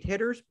great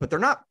hitters, but they're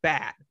not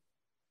bad.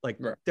 Like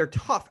they're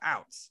tough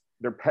outs.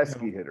 They're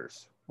pesky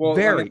hitters. Well,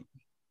 very.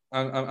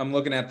 I'm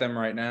looking at them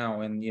right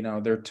now, and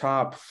their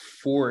top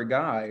 4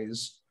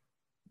 guys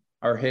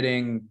are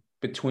hitting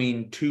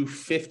between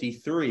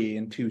 253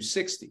 and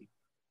 260.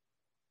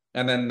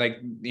 And then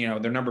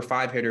their number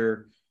 5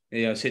 hitter,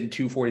 is hitting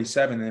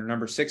 247, and their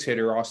number 6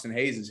 hitter, Austin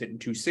Hayes, is hitting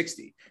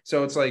 260.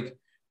 So it's like,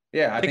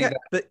 I think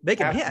they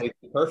can hit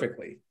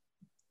perfectly.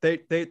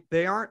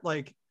 They aren't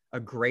like a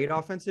great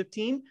offensive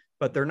team,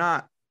 but they're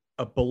not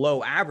a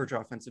below average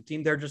offensive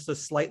team. They're just a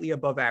slightly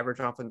above average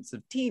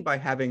offensive team by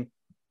having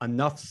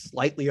enough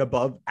slightly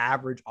above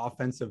average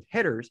offensive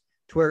hitters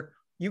to where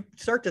you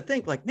start to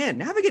think like, man,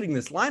 navigating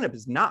this lineup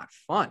is not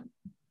fun.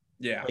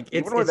 Yeah. Like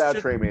even without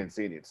Trey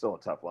Mancini, it's still a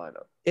tough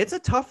lineup. It's a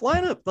tough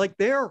lineup. Like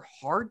they are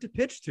hard to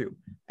pitch to.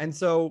 And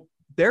so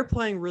they're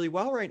playing really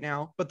well right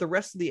now, but the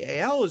rest of the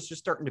AL is just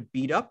starting to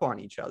beat up on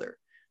each other.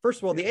 First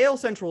of all, the AL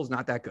Central is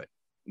not that good.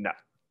 No.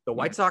 The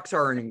White Sox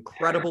are an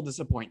incredible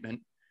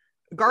disappointment.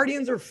 The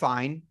Guardians are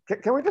fine.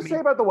 Can we just say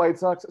about the White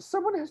Sox,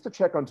 someone has to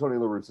check on Tony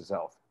La Russa's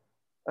health.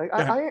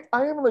 I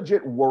am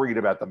legit worried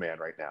about the man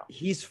right now.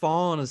 He's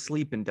fallen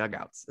asleep in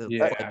dugouts.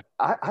 Yeah.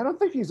 I don't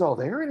think he's all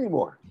there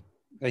anymore.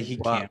 He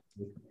can't.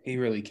 He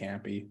really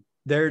can't be.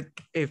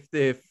 If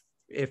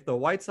the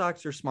White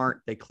Sox are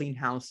smart, they clean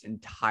house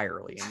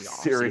entirely in the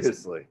offseason.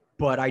 Seriously.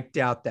 But I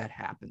doubt that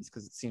happens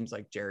because it seems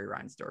like Jerry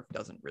Reinsdorf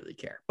doesn't really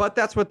care. But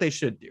that's what they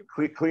should do.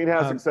 Clean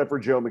house except for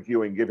Joe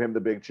McEwing. Give him the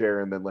big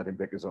chair and then let him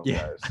pick his own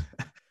guys.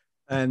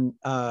 And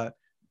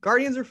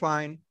Guardians are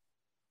fine.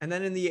 And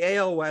then in the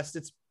AL West,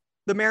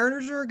 the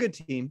Mariners are a good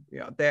team.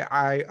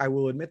 I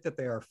will admit that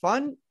they are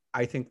fun.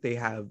 I think they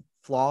have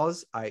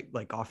flaws.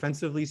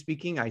 Offensively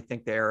speaking, I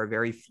think they are a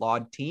very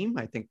flawed team.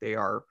 I think they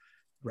are,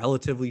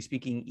 relatively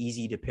speaking,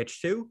 easy to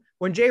pitch to.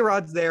 When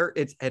J-Rod's there,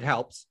 it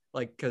helps,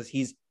 because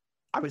he's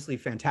obviously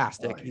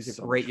fantastic. He's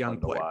a great young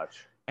player,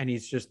 and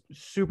he's just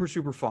super,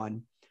 super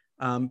fun.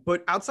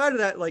 But outside of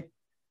that,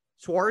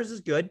 Suarez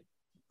is good.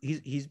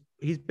 He's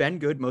been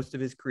good most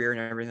of his career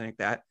and everything like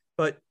that.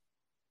 But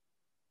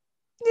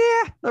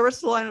the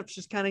rest of the lineup's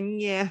just kind of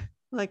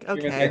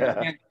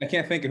okay. I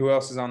can't think of who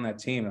else is on that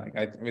team.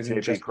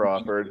 JP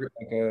Crawford.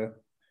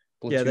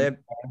 They have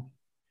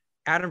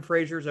Adam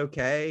Frazier's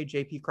okay.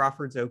 JP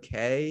Crawford's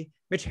okay.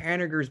 Mitch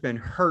Haniger's been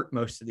hurt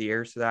most of the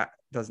year, so that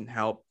doesn't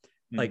help.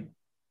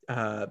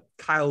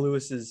 Kyle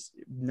Lewis has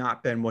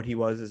not been what he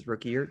was his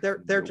rookie year.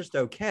 They're just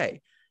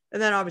okay.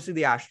 And then obviously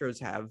the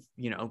Astros have,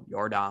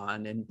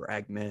 Jordan and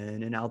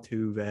Bregman and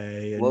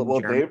Altuve.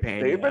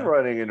 And they've been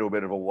running into a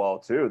bit of a wall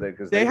too.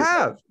 They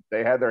had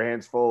their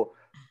hands full.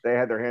 They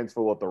had their hands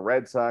full with the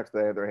Red Sox.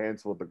 They had their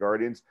hands full with the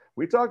Guardians.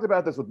 We talked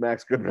about this with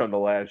Max Goodman on the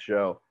last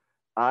show.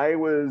 I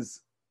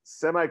was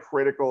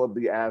semi-critical of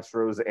the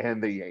Astros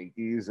and the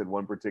Yankees in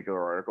one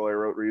particular article I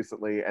wrote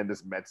recently, and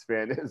this Mets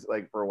fan is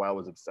for a while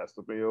was obsessed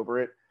with me over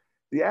it.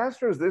 The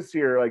Astros this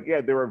year,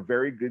 they're a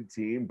very good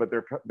team, but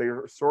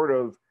they're sort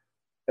of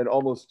an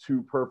almost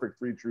too perfect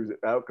 3 true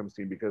outcomes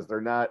team because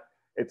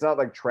it's not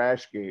like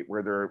Trashgate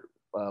where they're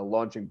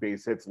launching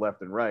base hits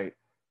left and right.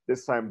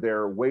 This time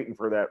they're waiting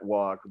for that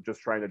walk,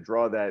 just trying to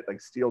draw that,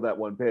 steal that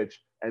one pitch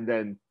and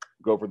then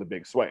go for the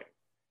big swing.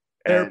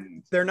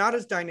 They're not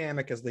as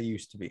dynamic as they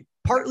used to be,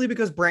 partly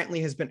because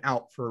Brantley has been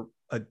out for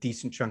a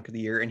decent chunk of the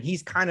year, and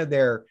he's kind of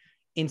their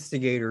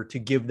instigator to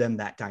give them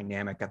that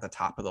dynamic at the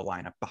top of the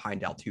lineup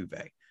behind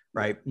Altuve,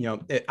 right?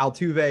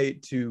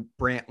 Altuve to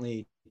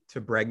Brantley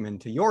to Bregman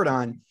to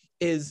Jordan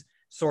is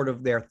sort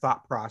of their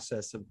thought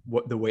process of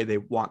the way they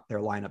want their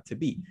lineup to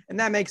be. And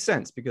that makes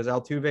sense because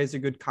Altuve is a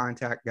good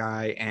contact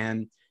guy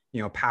and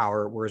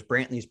power, whereas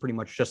Brantley's pretty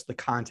much just the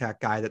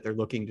contact guy that they're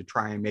looking to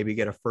try and maybe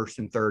get a first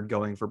and third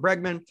going for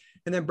Bregman.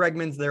 And then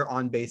Bregman's their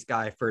on base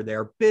guy for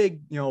their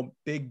big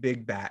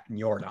bat and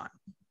Jordan.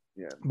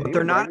 Yeah. But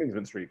they're not. Bregman's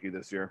been streaky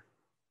this year.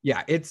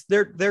 Yeah.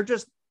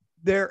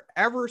 They're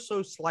ever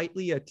so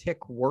slightly a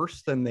tick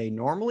worse than they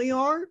normally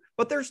are,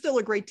 but they're still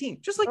a great team.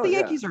 Just like the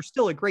Yankees are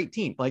still a great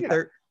team. Like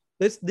they're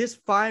this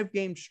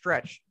 5-game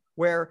stretch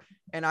where,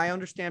 and I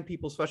understand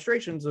people's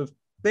frustrations of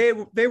they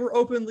were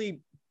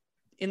openly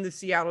in the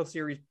Seattle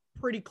series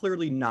pretty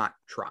clearly not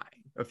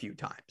trying a few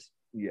times.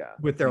 Yeah.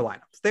 With their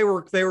lineups. They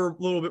were a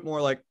little bit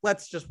more like,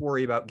 let's just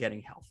worry about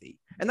getting healthy.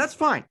 And that's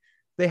fine.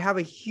 They have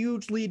a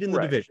huge lead in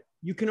the division.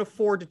 You can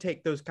afford to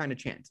take those kind of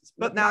chances.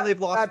 But now they've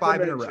lost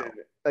 5 in a row.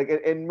 Like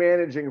in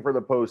managing for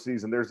the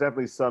postseason, there's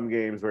definitely some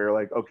games where you're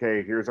like,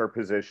 okay, here's our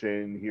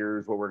position,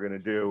 here's what we're going to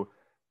do.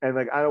 And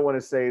like, I don't want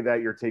to say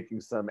that you're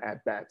taking some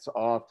at-bats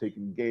off,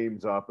 taking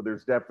games off, but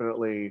there's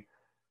definitely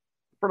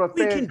from a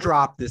fan, we can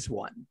drop this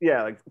one.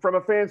 Yeah, like from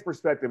a fan's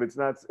perspective, it's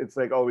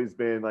like always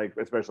been like,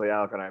 especially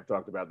Alec and I have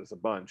talked about this a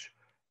bunch.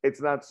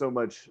 It's not so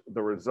much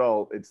the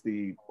result, it's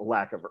the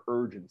lack of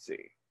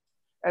urgency.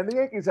 And the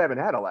Yankees haven't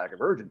had a lack of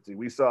urgency.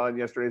 We saw in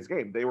yesterday's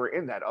game, they were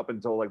in that up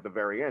until like the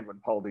very end when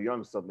Paul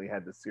DeJong suddenly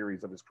had the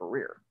series of his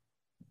career.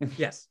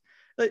 Yes.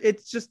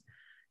 It's just,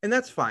 and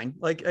that's fine.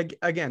 Like,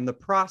 again, the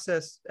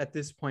process at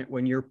this point,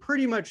 when you're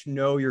pretty much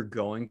know you're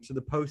going to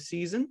the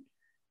postseason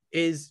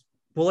is,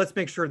 well, let's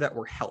make sure that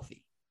we're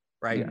healthy,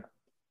 right? Yeah.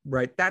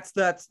 Right. That's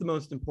the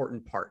most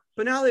important part.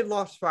 But now they've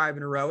lost 5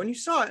 in a row. And you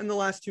saw it in the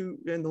last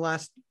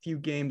few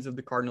games of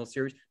the Cardinals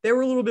series. They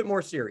were a little bit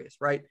more serious,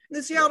 right? In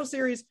the Seattle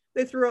series,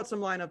 they threw out some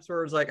lineups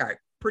where it was like, all right,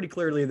 pretty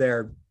clearly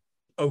they're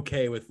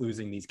okay with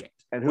losing these games,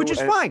 which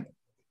is fine.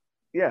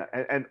 Yeah.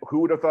 And who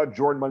would have thought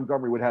Jordan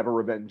Montgomery would have a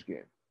revenge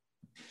game?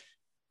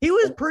 He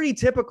was pretty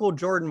typical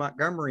Jordan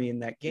Montgomery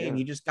in that game. Yeah.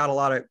 He just got a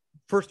lot of,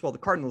 first of all, the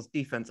Cardinals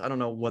defense, I don't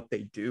know what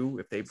they do,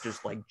 if they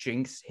just like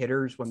jinx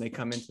hitters when they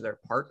come into their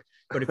park.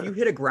 But if you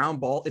hit a ground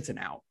ball, it's an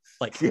out.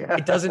 Like,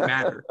 It doesn't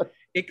matter.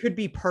 It could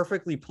be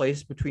perfectly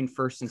placed between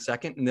first and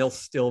second, and they'll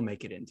still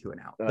make it into an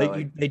out.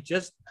 They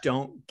just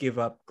don't give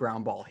up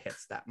ground ball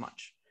hits that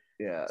much.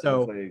 Yeah.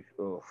 So like,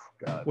 oh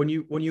God. When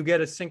you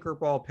get a sinker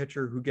ball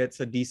pitcher who gets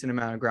a decent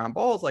amount of ground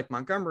balls like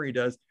Montgomery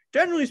does,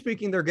 generally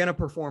speaking, they're going to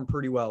perform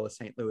pretty well with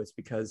St. Louis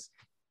because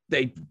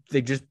they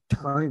just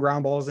turn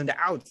ground balls into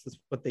outs. That's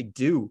what they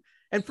do.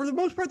 And for the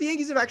most part, the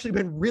Yankees have actually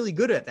been really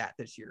good at that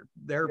this year.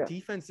 Their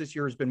defense this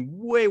year has been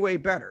way, way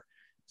better.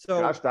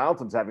 So Josh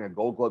Donaldson's having a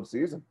Gold Glove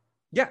season.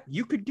 Yeah,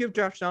 you could give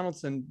Josh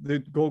Donaldson the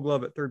Gold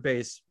Glove at third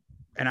base,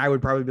 and I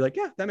would probably be like,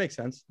 yeah, that makes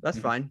sense. That's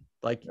fine.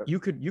 Like you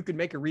could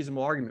make a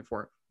reasonable argument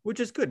for it, which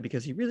is good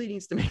because he really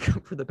needs to make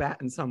up for the bat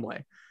in some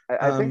way.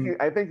 I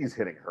think he's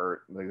hitting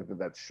hurt. Like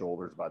that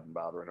shoulder's been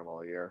bothering him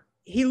all year.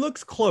 He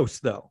looks close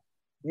though.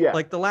 Yeah,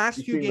 like the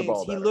last few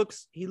games,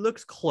 he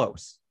looks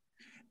close.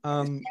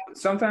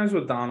 Sometimes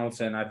with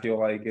Donaldson, I feel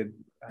like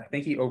I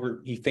think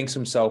he thinks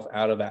himself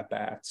out of at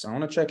bats. I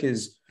want to check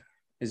his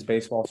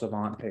baseball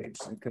savant page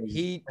because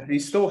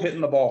he's still hitting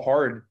the ball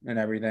hard and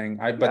everything.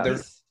 Go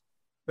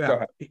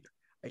ahead.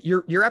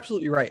 You're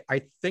absolutely right.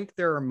 I think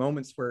there are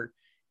moments where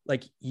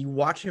like you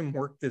watch him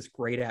work this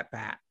great at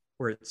bat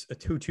where it's a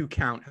 2-2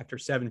 count after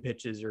 7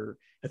 pitches or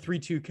a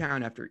 3-2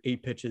 count after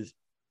 8 pitches.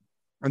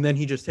 And then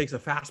he just takes a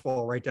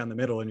fastball right down the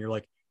middle and you're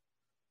like,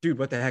 dude,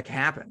 what the heck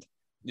happened?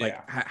 Like,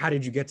 how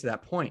did you get to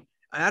that point?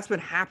 And that's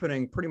been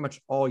happening pretty much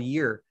all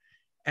year.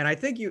 And I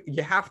think you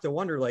have to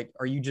wonder, like,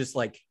 are you just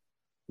like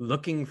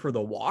looking for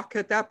the walk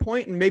at that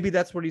point? And maybe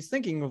that's what he's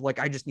thinking of, like,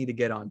 I just need to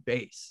get on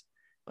base.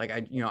 Like,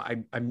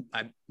 I'm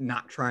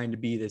not trying to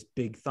be this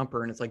big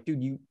thumper. And it's like,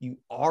 dude, you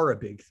are a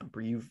big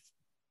thumper. You've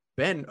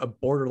been a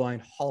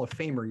borderline Hall of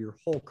Famer your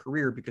whole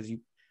career because you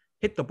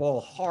hit the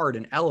ball hard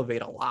and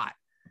elevate a lot.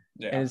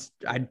 Yeah.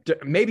 And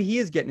maybe he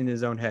is getting in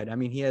his own head. I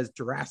mean, he has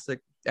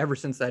Jurassic ever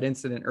since that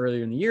incident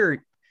earlier in the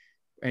year.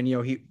 And,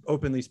 he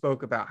openly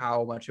spoke about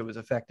how much it was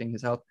affecting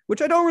his health,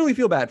 which I don't really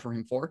feel bad for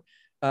him for.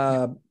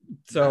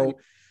 So,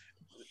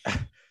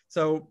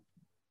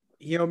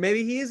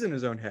 maybe he is in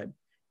his own head.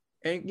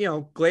 And,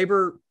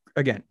 Gleyber,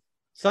 again,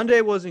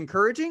 Sunday was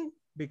encouraging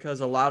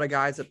because a lot of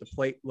guys at the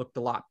plate looked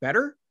a lot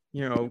better.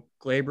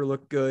 Gleyber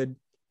looked good.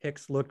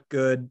 Hicks looked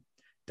good.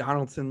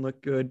 Donaldson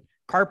looked good.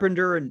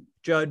 Carpenter and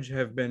Judge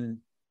have been,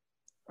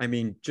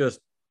 just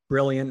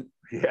brilliant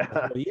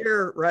all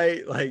year,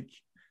 right? Like,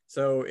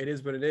 so it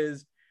is what it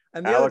is.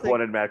 And Alec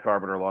wanted Matt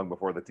Carpenter long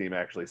before the team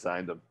actually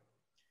signed him.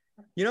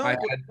 I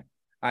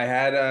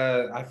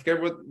forget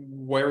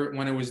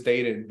when it was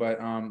dated, but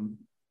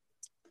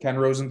Ken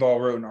Rosenthal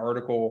wrote an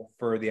article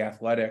for The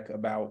Athletic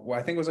about,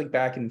 I think it was like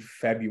back in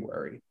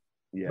February.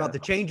 Yeah. About the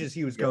changes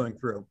he was going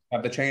through.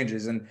 About the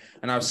changes. And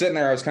I was sitting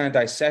there, I was kind of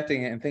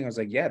dissecting it and thinking, I was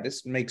like, yeah,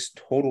 this makes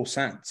total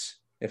sense.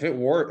 If it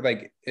worked,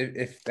 like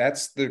if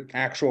that's the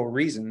actual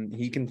reason,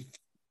 he can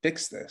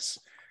fix this.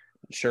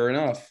 Sure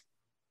enough.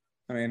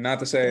 Not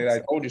to say I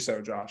told you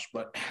so, Josh,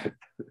 but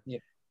yeah.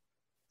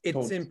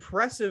 It's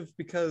impressive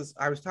because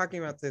I was talking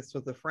about this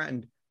with a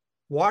friend.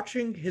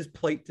 watching his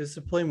plate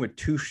discipline with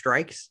 2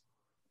 strikes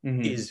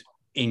Mhm. is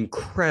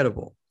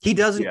incredible. He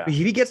doesn't. Yeah. If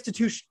he gets to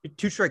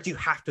two strikes, you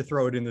have to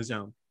throw it in the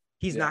zone.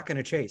 He's Yeah. not going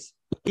to chase.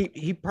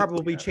 He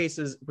probably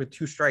chases with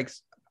 2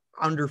 strikes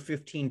under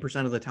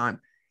 15% of the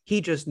time. He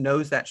just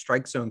knows that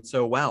strike zone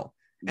so well,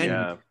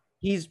 and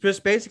he's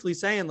just basically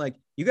saying like,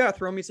 you got to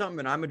throw me something,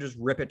 and I'm gonna just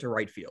rip it to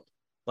right field.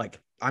 Like,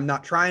 I'm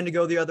not trying to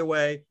go the other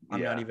way.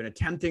 I'm not even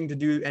attempting to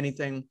do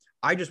anything.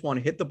 I just want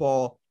to hit the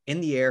ball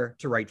in the air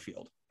to right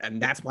field, and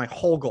that's my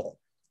whole goal.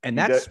 And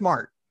that's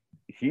smart.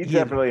 He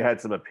definitely had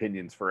some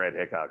opinions for Ed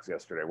Hickox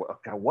yesterday.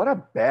 God, what a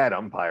bad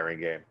umpiring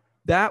game.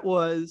 That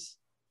was,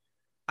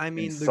 I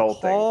mean, Insulting.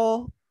 the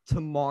call to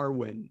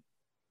Marwin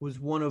was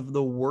one of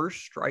the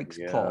worst strikes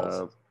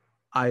calls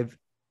I've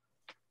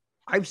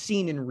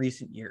seen in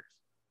recent years.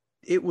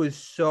 It was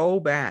so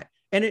bad.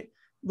 And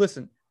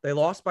listen, they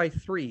lost by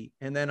 3.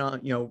 And then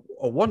on,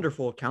 a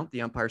wonderful account,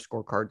 the Umpire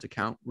Scorecards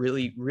account,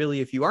 really,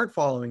 really, if you aren't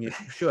following it,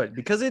 you should,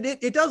 because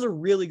it does a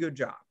really good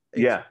job.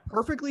 It's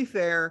perfectly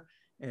fair.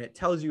 And it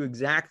tells you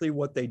exactly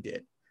what they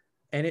did.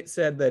 And it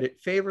said that it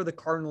favored the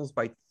Cardinals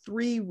by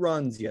 3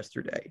 runs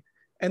yesterday.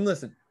 And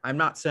listen, I'm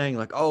not saying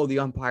like, oh, the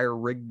umpire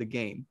rigged the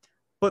game.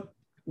 But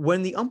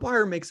when the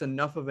umpire makes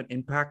enough of an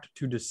impact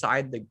to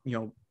decide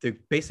to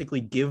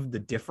basically give the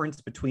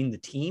difference between the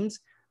teams,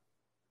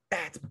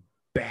 that's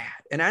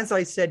bad. And as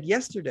I said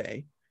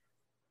yesterday,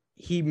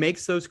 he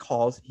makes those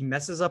calls. He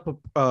messes up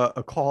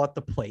a call at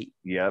the plate.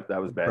 Yep,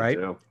 that was bad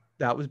too.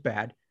 That was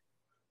bad.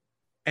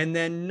 And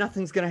then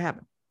nothing's going to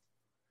happen.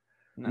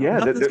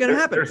 Nothing's going to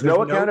happen. There's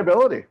no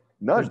accountability.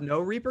 None. There's no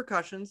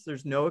repercussions.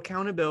 There's no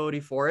accountability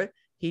for it.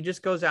 He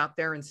just goes out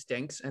there and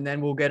stinks, and then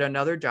we'll get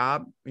another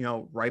job,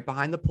 right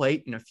behind the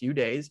plate in a few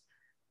days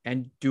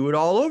and do it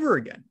all over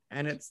again.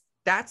 And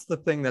that's the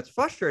thing that's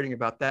frustrating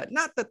about that.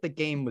 Not that the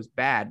game was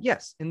bad.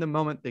 Yes, in the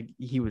moment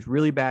he was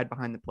really bad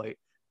behind the plate.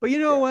 But you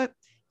know what?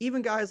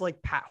 Even guys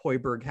like Pat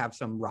Hoiberg have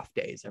some rough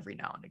days every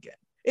now and again.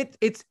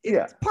 It's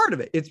part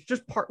of it. It's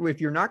just part.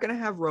 If you're not going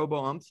to have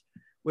robo-umps,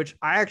 which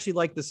I actually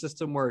like the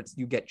system where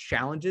you get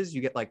challenges,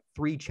 you get like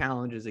 3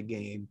 challenges a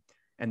game,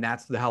 and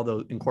that's how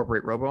they'll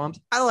incorporate robo-umps.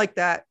 I like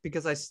that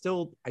because I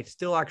still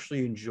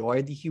actually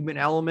enjoy the human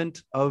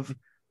element of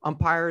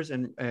umpires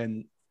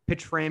and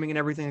pitch framing and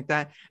everything like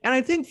that. And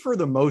I think for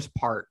the most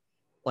part,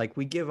 like,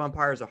 we give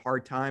umpires a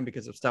hard time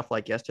because of stuff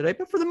like yesterday,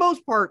 but for the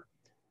most part,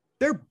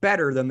 they're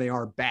better than they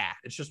are bad.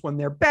 It's just when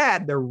they're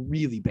bad, they're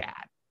really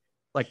bad.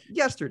 Like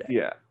yesterday.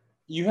 Yeah.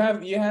 You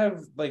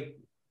have like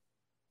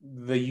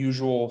the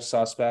usual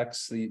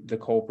suspects, the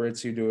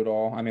culprits who do it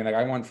all. I mean, like,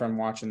 I went from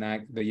watching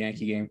the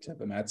Yankee game to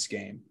the Mets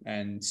game,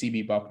 and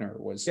CB Buckner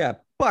was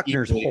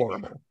Buckner's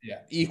horrible. Yeah,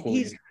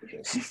 equally.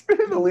 He's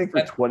been in the league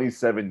for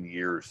 27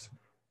 years.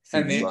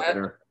 And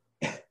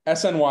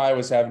SNY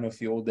was having a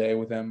field day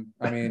with him.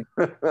 I mean,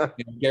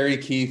 Gary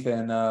Keith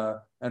and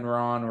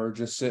Ron were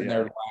just sitting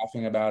there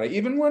laughing about it.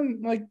 Even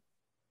when like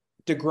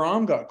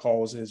DeGrom got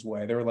calls his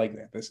way, they were like,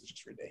 "This is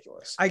just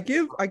ridiculous." I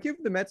give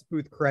the Mets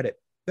booth credit.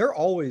 They're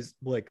always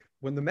like,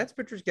 when the Mets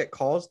pitchers get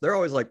calls, they're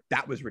always like,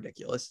 that was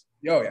ridiculous.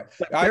 Oh yeah.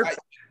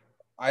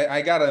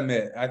 I gotta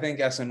admit, I think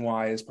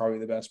SNY is probably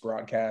the best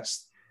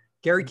broadcast.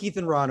 Gary, Keith,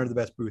 and Ron are the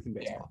best booth in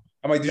baseball.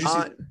 I'm like, did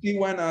you see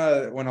when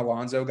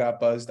Alonso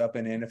got buzzed up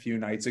and in a few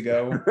nights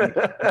ago?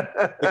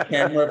 The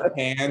camera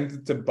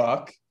panned to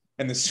Buck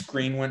and the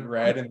screen went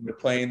red, and they're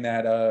playing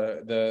that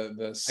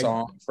the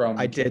song from.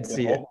 I did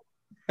see it.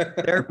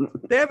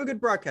 They have a good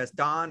broadcast.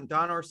 Don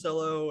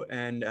Orsillo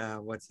and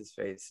what's his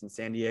face in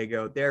San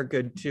Diego. They're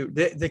good too.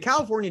 The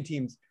California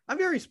teams. I'm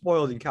very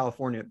spoiled in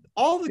California.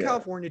 All the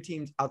California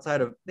teams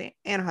outside of the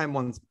Anaheim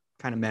ones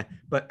kind of meh,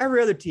 but every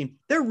other team,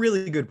 they're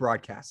really good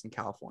broadcasts in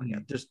California.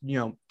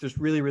 Mm-hmm. Just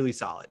really, really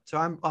solid. So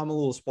I'm a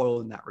little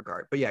spoiled in that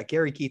regard. But yeah,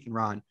 Gary, Keith, and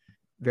Ron,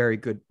 very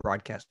good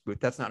broadcast booth.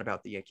 That's not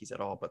about the Yankees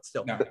at all, but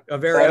still a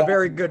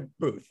very good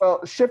booth.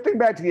 Well, shifting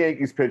back to the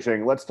Yankees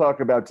pitching, let's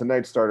talk about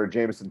tonight's starter,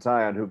 Jameson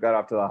Taillon, who got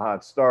off to the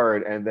hot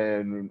start and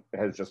then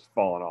has just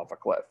fallen off a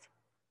cliff.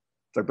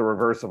 It's like the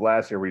reverse of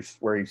last year,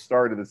 where he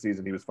started the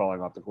season, he was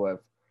falling off the cliff.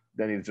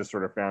 Then he's just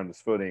sort of found his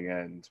footing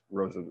and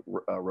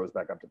rose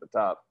back up to the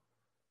top.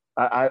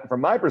 From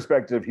my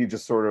perspective, he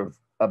just sort of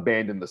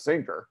abandoned the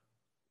sinker.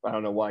 I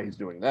don't know why he's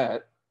doing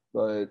that,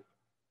 but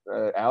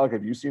Alec,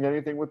 have you seen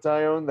anything with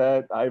Taillon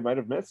that I might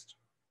have missed?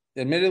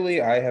 Admittedly,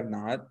 I have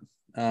not.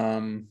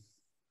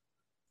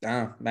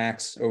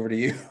 Max, over to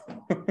you.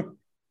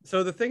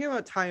 So the thing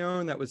about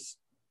Taillon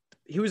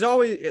he was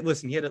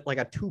always, he had like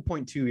a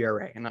 2.2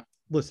 ERA, and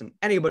listen,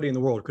 anybody in the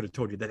world could have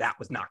told you that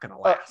was not going to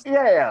last.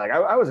 Like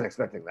I wasn't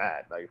expecting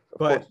that. Like, of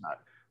course not.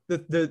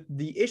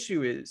 The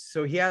issue is,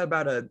 so he had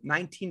about a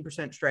 19%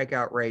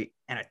 strikeout rate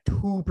and a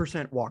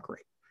 2% walk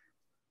rate.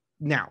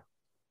 Now,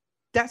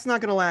 that's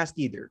not going to last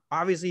either.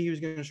 Obviously, he was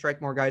going to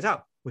strike more guys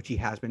out, which he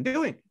has been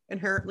doing.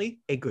 Inherently,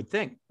 a good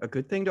thing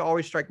to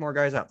always strike more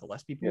guys out. The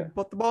less people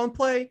put the ball in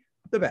play,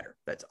 the better.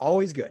 That's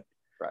always good.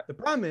 Right. The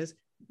problem is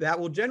that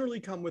will generally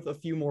come with a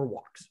few more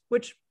walks,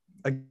 which,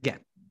 again,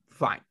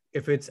 fine.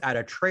 If it's at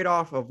a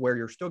trade-off of where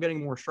you're still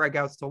getting more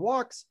strikeouts to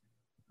walks,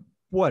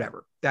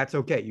 whatever. That's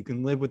okay. You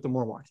can live with the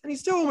more walks. And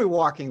he's still only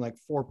walking like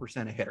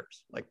 4% of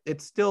hitters. Like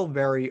it's still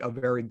a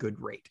very good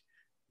rate.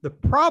 The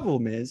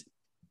problem is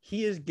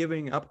he is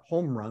giving up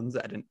home runs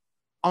at an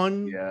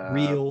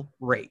unreal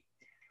rate.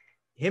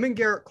 Him and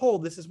Garrett Cole,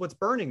 this is what's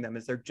burning them,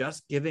 is they're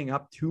just giving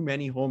up too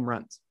many home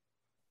runs.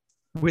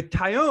 With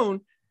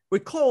Taillon,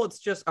 with Cole, it's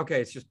just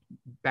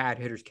bad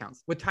hitters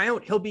counts. With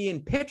Taillon, he'll be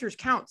in pitchers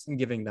counts and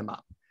giving them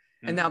up.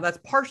 Mm-hmm. And now that's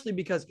partially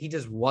because he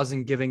just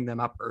wasn't giving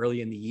them up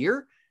early in the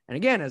year. And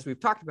again, as we've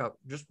talked about,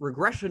 just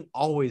regression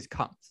always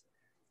comes.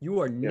 You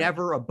are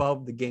never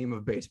above the game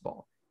of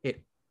baseball.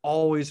 It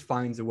always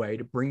finds a way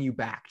to bring you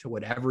back to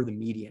whatever the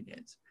median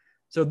is.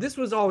 So this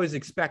was always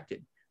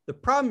expected. The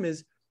problem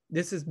is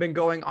this has been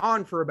going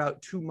on for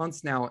about 2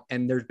 months now.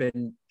 And there's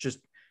been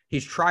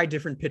he's tried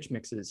different pitch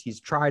mixes. He's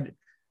tried,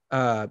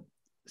 throwing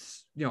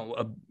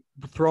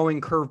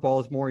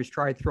curveballs more. He's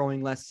tried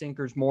throwing less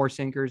sinkers, more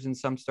sinkers in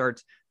some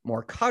starts,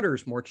 more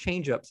cutters, more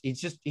changeups.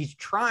 He's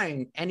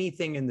trying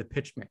anything in the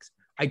pitch mix.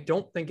 I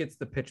don't think it's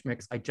the pitch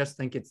mix. I just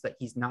think it's that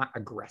he's not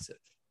aggressive.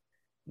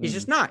 He's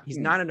just not. He's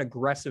not an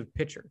aggressive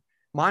pitcher.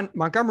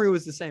 Montgomery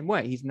was the same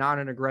way. He's not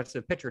an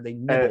aggressive pitcher. They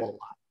nibble a lot.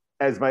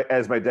 As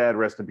my dad,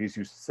 rest in peace,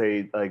 used to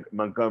say, like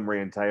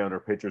Montgomery and Taillon are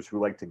pitchers who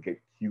like to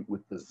get cute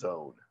with the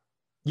zone.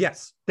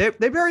 Yes, they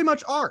very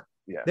much are.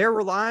 Yeah. They're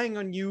relying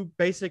on you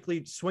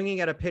basically swinging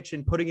at a pitch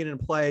and putting it in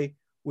play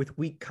with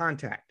weak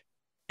contact.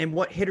 And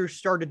what hitters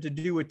started to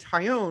do with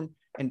Taillon,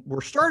 and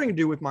we're starting to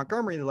do with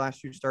Montgomery the last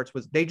few starts,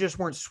 was they just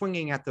weren't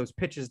swinging at those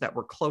pitches that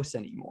were close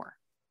anymore.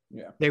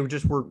 Yeah. They were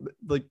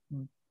like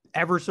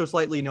ever so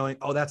slightly knowing,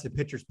 oh, that's a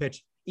pitcher's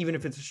pitch. Even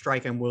if it's a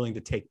strike, I'm willing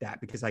to take that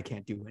because I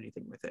can't do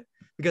anything with it.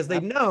 Because they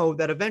know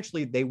that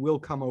eventually they will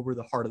come over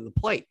the heart of the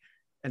plate.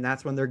 And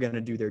that's when they're going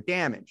to do their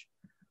damage.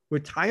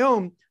 With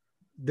Taillon,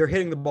 they're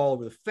hitting the ball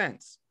over the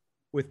fence.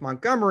 With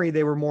Montgomery,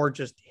 they were more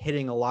just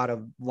hitting a lot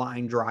of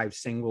line drive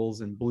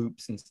singles and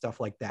bloops and stuff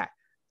like that.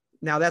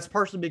 Now, that's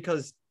partially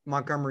because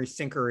Montgomery's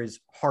sinker is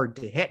hard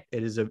to hit.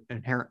 It is an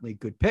inherently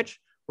good pitch,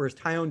 whereas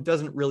Taillon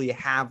doesn't really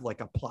have like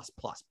a plus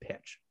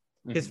pitch.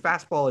 Mm-hmm. His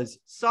fastball is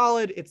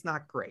solid. It's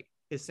not great.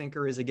 His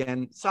sinker is,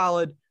 again,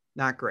 solid,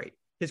 not great.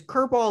 His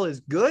curveball is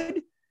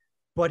good,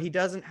 but he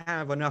doesn't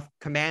have enough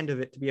command of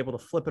it to be able to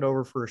flip it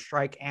over for a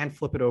strike and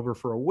flip it over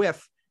for a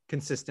whiff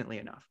consistently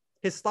enough.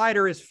 His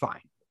slider is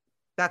fine.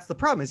 That's the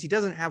problem, is he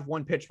doesn't have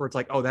one pitch where it's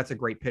like, oh, that's a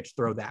great pitch,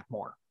 throw that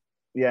more.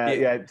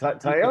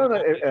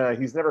 Taillon,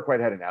 he's never quite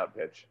had an out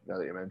pitch, now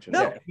that you mentioned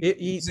it.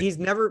 He's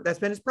never, that's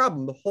been his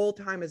problem the whole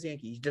time as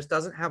Yankee. He just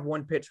doesn't have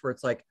one pitch where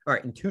it's like, all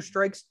right, in 2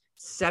 strikes,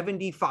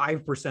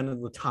 75%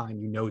 of the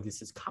time,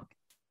 this is coming.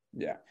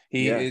 Yeah.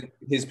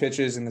 His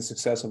pitches and the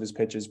success of his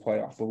pitches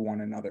play off of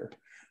one another.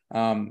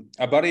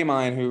 A buddy of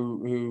mine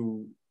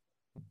who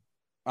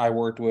I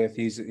worked with,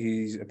 he's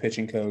a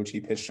pitching coach. He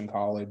pitched in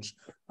college.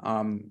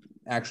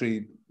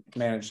 Actually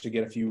managed to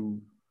get a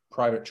few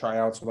private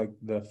tryouts with like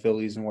the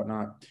Phillies and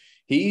whatnot.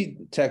 He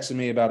texted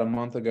me about a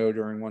month ago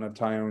during one of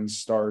Taillon's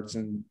starts,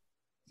 and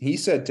he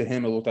said to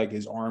him it looked like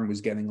his arm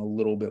was getting a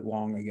little bit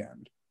long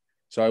again.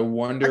 So I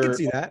wonder. I can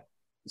see that.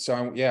 So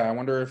I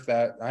wonder if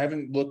that. I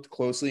haven't looked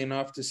closely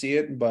enough to see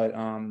it, but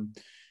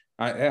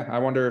I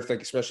wonder if,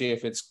 like, especially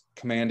if it's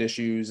command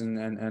issues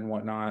and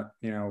whatnot,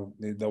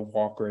 the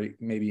walk rate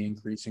maybe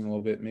increasing a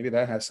little bit. Maybe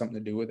that has something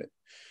to do with it.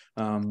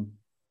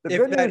 The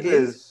good news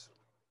is,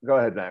 go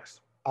ahead, Max.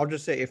 I'll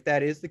just say, if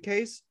that is the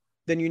case,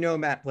 then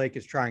Matt Blake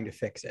is trying to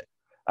fix it.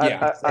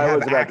 Yeah, I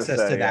have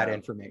access to that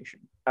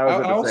information. I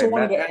also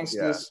wanted to ask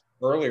this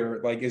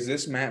earlier. Like, is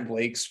this Matt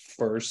Blake's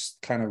first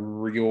kind of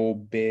real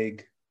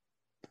big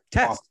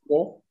test?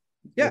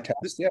 Test? Yeah,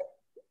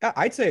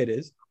 I'd say it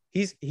is.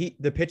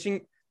 The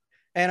pitching,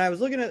 and I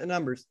was looking at the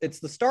numbers. It's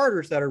the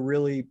starters that are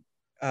really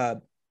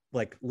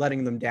like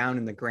letting them down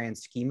in the grand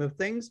scheme of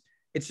things.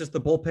 It's just the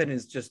bullpen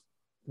is just,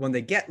 when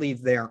they get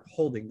leads, they aren't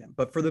holding them.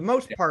 But for the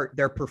most part,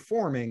 they're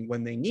performing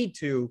when they need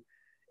to.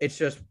 It's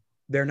just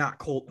they're not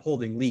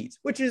holding leads,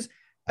 which is,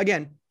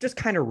 again, just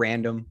kind of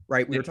random,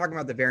 right? We were talking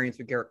about the variance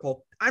with Garrett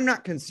Cole. I'm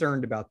not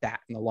concerned about that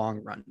in the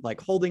long run, like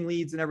holding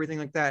leads and everything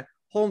like that.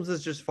 Holmes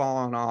has just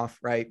fallen off,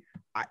 right?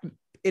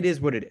 It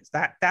is what it is.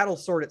 That'll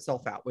sort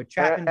itself out. With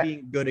Chapman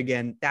being good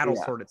again, that'll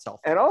sort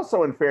itself out. And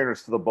also, in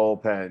fairness to the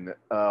bullpen,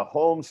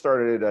 Holmes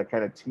started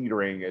kind of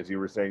teetering, as you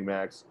were saying,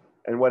 Max.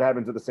 And what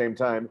happens at the same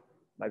time?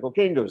 Michael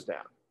King goes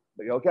down.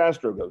 Miguel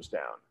Castro goes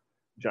down.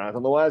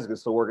 Jonathan Loáisiga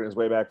is still working his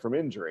way back from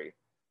injury.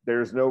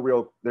 There's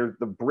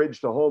the bridge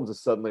to Holmes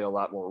is suddenly a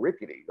lot more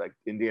rickety. Like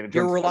Indiana Jones.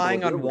 You're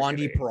relying on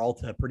Wandy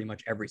Peralta pretty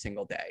much every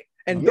single day.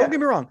 And don't get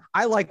me wrong,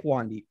 I like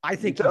Wandy. I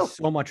think he's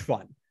so much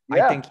fun.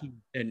 Yeah. I think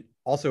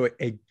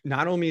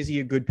not only is he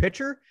a good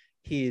pitcher,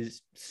 he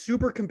is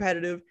super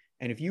competitive.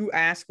 And if you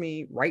ask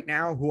me right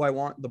now who I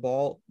want the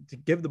ball to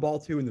give the ball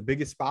to in the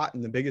biggest spot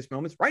in the biggest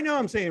moments, right now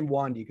I'm saying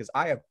Wandy, because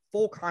I have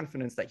full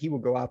confidence that he will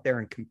go out there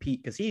and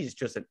compete, because he's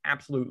just an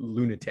absolute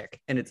lunatic,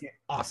 and it's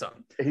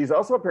awesome. He's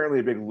also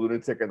apparently a big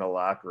lunatic in the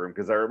locker room,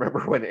 because I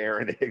remember when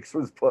Aaron Hicks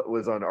was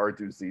on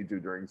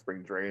R2C2 during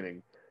spring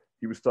training,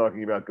 he was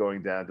talking about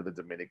going down to the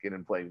Dominican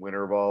and playing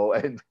winter ball,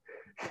 and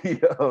he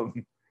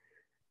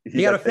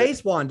he got to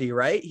face Wandy,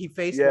 right? He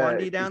faced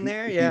Wandy down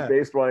there. Yeah, he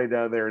faced Wandy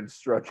down there and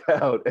struck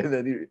out, and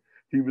then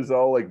he was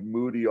all like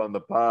moody on the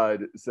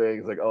pod, saying,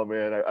 "It's like, oh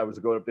man, I was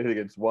going up to hit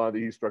against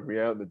Wandy. He struck me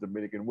out in the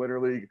Dominican Winter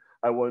League.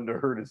 I wanted to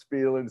hurt his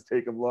feelings,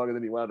 take him long, and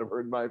then he wound up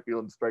hurting my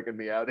feelings, striking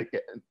me out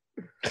again."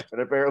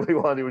 And apparently,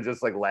 Wandy was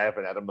just like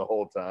laughing at him the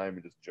whole time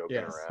and just joking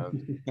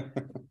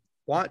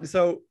around.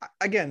 So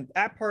again,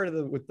 that part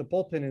of with the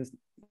bullpen is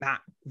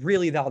not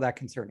really all that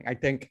concerning. I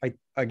think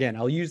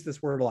I'll use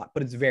this word a lot,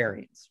 but it's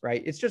variance,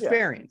 right? It's just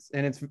variance,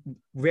 and it's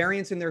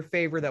variance in their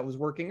favor that was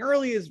working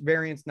early is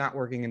variance not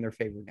working in their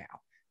favor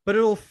now. But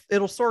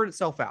it'll sort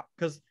itself out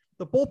because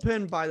the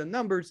bullpen by the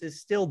numbers is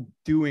still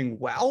doing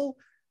well.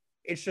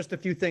 It's just a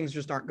few things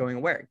just aren't going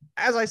away.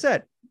 As I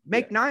said,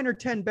 make 9 or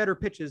 10 better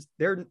pitches.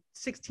 They're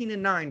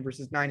 16-9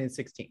 versus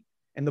 9-16.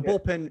 And the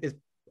bullpen is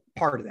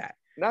part of that.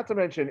 Not to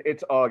mention,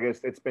 it's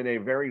August. It's been a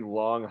very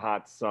long,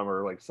 hot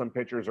summer. Like, some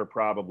pitchers are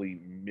probably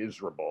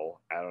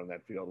miserable out on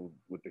that field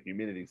with the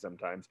humidity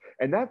sometimes.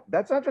 And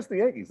that's not just the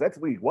Yankees. That's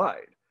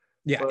league-wide.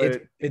 Yeah,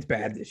 it's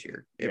bad this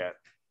year.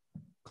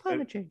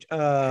 Climate change.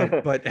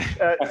 But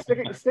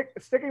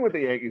sticking with the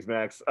Yankees,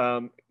 Max,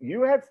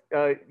 you had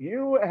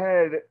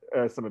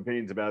some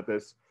opinions about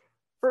this.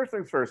 First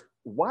things first,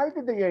 why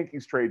did the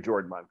Yankees trade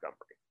Jordan Montgomery?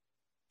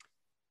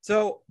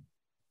 So,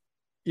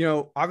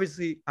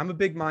 obviously I'm a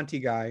big Monty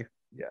guy.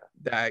 Yeah.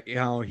 That,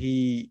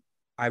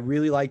 I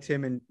really liked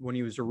him. And when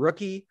he was a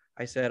rookie,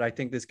 I said, I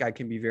think this guy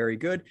can be very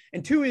good.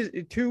 And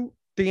to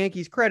the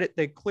Yankees' credit,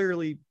 they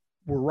clearly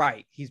were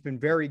right. He's been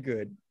very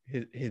good.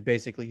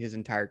 Basically his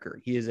entire career.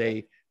 He is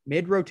a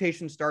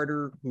mid-rotation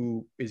starter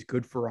who is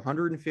good for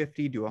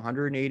 150 to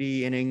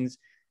 180 innings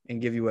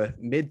and give you a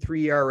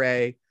mid-3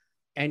 ERA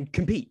and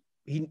compete.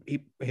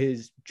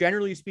 His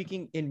generally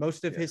speaking, in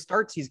most of his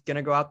starts, he's going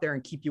to go out there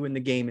and keep you in the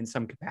game in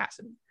some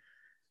capacity.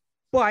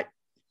 But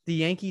the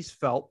Yankees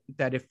felt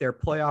that if their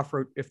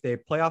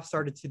playoff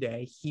started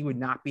today, he would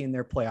not be in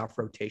their playoff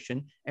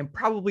rotation and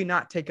probably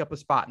not take up a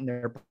spot in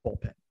their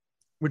bullpen,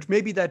 which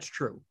maybe that's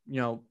true.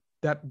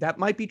 That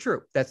might be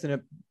true. That's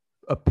an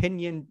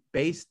opinion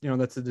based,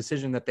 that's a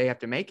decision that they have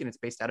to make. And it's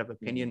based out of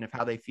opinion of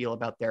how they feel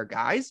about their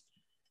guys.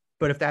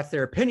 But if that's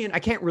their opinion, I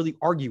can't really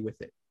argue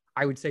with it.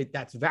 I would say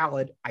that's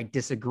valid. I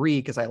disagree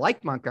because I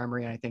like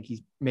Montgomery and I think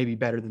he's maybe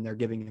better than they're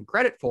giving him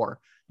credit for.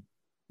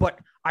 But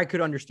I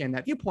could understand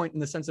that viewpoint in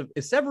the sense of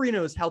if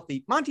Severino is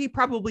healthy, Monty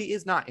probably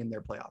is not in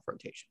their playoff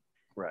rotation.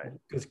 Right.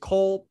 Because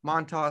Cole,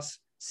 Montas,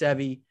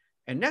 Sevy,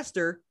 and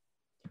Nestor,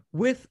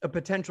 with a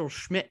potential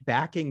Schmidt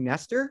backing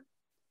Nestor,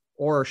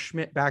 or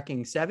Schmidt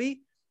backing Sevy,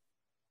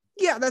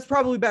 yeah, that's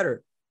probably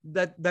better.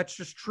 That's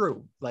just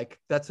true. Like,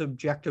 that's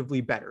objectively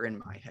better in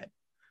my head.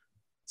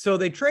 So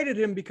they traded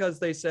him because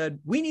they said,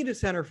 we need a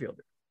center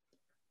fielder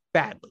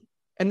badly.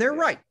 And they're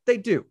right. They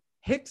do.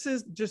 Hicks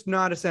is just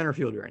not a center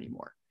fielder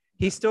anymore.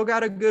 He's still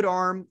got a good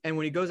arm. And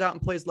when he goes out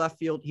and plays left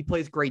field, he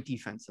plays great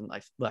defense in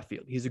left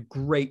field. He's a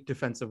great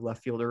defensive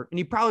left fielder, and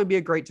he'd probably be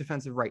a great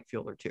defensive right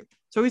fielder too.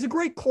 So he's a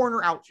great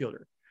corner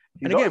outfielder.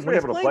 He's always been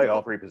able to play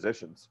all three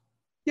positions.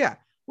 Yeah.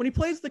 When he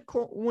plays the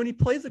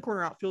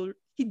corner outfielder,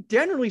 he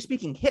generally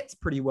speaking hits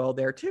pretty well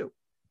there too.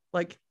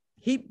 Like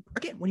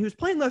when he was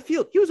playing left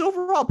field, he was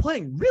overall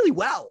playing really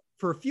well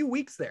for a few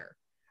weeks there.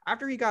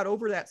 After he got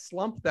over that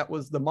slump that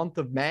was the month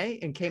of May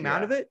and came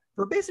out of it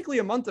for basically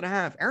a month and a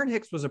half, Aaron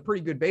Hicks was a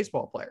pretty good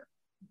baseball player.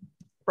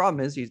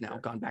 Problem is he's now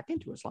gone back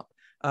into a slump.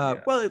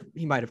 Well,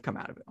 he might have come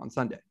out of it on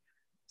Sunday.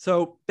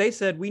 So they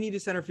said, we need a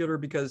center fielder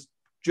because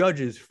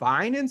Judge is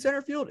fine in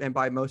center field, and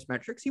by most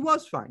metrics, he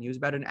was fine. He was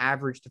about an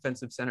average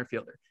defensive center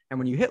fielder. And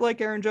when you hit like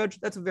Aaron Judge,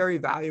 that's a very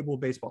valuable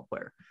baseball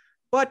player.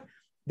 But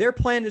their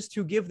plan is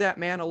to give that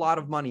man a lot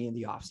of money in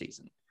the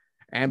offseason.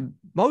 And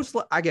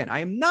I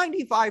am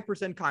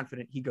 95%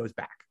 confident he goes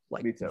back.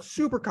 Like,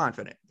 super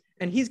confident.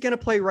 And he's going to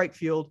play right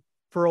field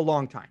for a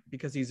long time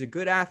because he's a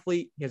good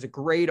athlete. He has a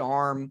great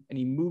arm, and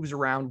he moves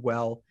around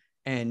well.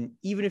 And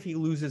even if he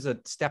loses a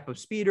step of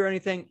speed or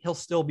anything, he'll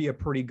still be a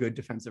pretty good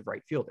defensive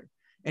right fielder.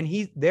 And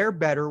they're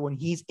better when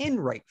he's in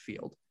right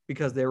field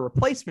because their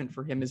replacement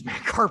for him is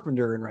Matt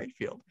Carpenter in right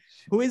field,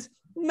 who is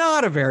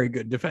not a very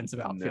good defensive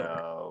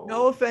outfielder.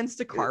 No offense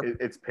to Carp.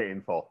 It's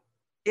painful.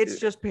 It's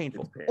just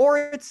painful. Or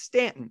it's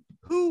Stanton,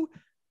 who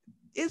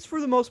is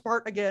for the most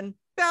part, again,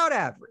 about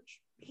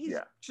average.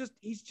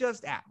 He's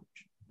just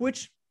average,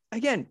 which,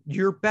 again,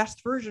 your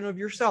best version of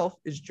yourself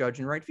is Judge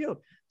in right field.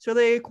 So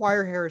they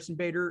acquire Harrison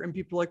Bader, and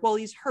people are like, well,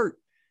 he's hurt.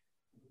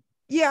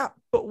 Yeah,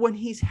 but when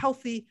he's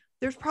healthy,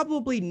 there's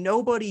probably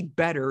nobody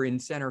better in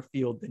center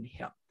field than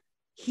him.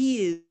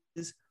 He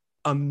is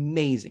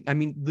amazing. I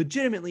mean,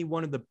 legitimately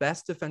one of the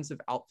best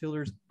defensive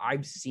outfielders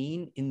I've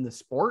seen in the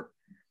sport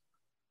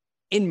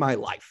in my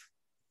life.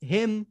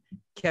 Him,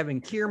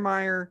 Kevin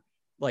Kiermaier,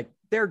 like,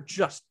 they're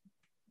just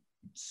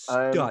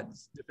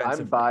studs.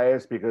 I'm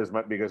biased because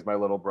my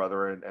little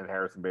brother and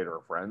Harrison Bader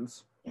are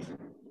friends.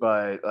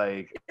 But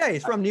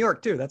he's from New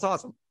York too. That's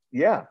awesome.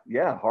 Yeah,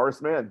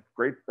 Horace Mann,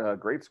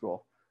 great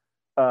school.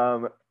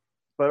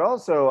 But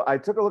also, I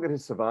took a look at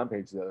his Savant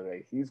page the other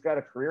day. He's got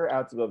a career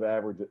outs above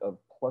average of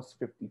plus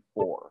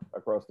 54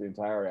 across the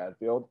entire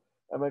outfield.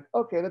 I'm like,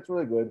 okay, that's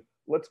really good.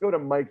 Let's go to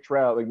Mike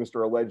Trout, like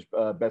Mr. Alleged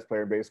best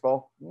player in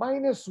baseball.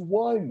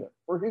 -1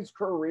 for his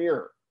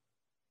career.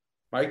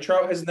 Mike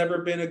Trout has never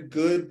been a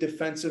good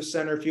defensive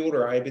center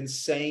fielder. I've been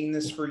saying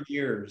this for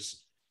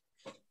years.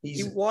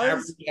 He's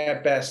average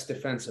at best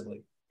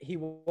defensively. He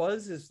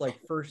was his like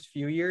first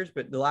few years,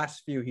 but the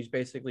last few he's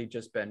basically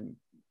just been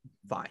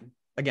fine.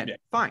 Again,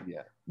 fine.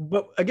 Yeah.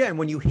 But again,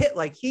 when you hit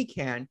like he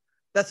can,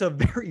 that's a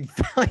very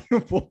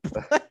valuable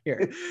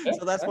player.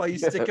 So that's why you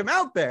stick him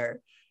out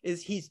there.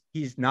 Is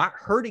he's not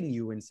hurting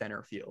you in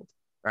center field,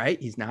 right?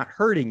 He's not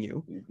hurting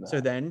you. So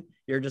then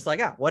you're just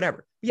like,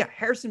 whatever. Yeah,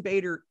 Harrison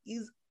Bader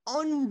is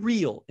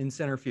unreal in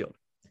center field.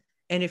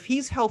 And if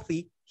he's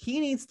healthy,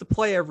 he needs to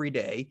play every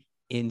day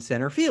in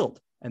center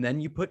field. And then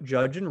you put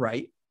Judge in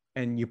right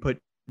and you put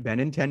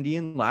Benintendi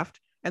in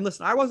left. And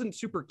listen, I wasn't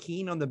super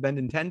keen on the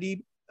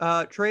Benintendi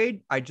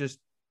trade. I just,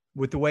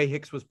 with the way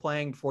Hicks was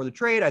playing before the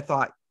trade, I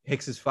thought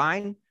Hicks is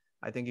fine.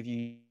 I think if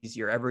you use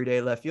your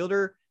everyday left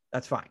fielder,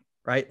 that's fine,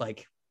 right?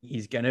 Like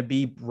he's going to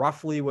be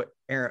roughly what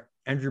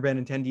Andrew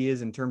Benintendi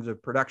is in terms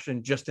of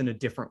production, just in a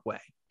different way.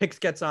 Hicks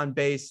gets on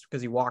base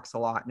because he walks a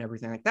lot and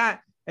everything like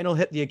that, and he'll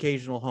hit the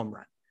occasional home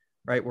run,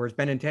 right? Whereas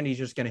Benintendi is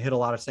just going to hit a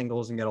lot of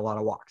singles and get a lot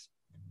of walks.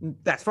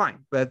 That's fine,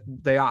 but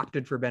they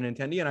opted for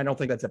Benintendi, and I don't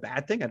think that's a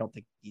bad thing. I don't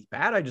think he's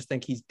bad. I just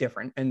think he's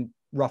different and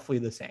roughly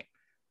the same.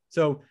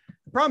 So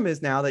the problem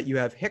is now that you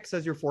have Hicks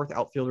as your fourth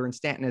outfielder and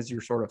Stanton as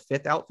your sort of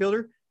fifth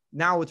outfielder,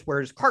 now it's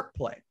where does Carp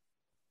play?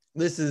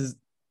 This is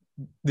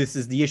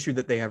the issue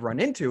that they have run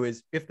into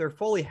is if they're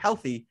fully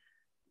healthy,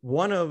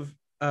 one of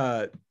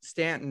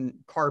Stanton,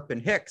 Carp, and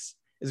Hicks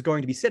is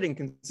going to be sitting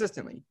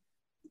consistently.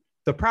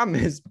 The problem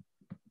is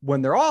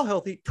when they're all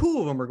healthy, two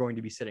of them are going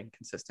to be sitting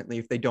consistently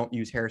if they don't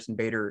use Harrison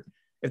Bader.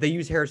 If they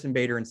use Harrison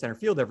Bader in center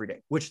field every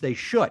day, which they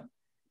should,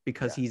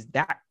 because he's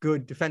that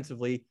good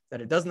defensively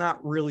that it does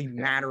not really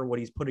matter what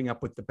he's putting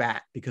up with the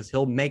bat because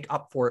he'll make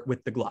up for it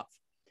with the glove.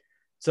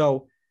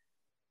 So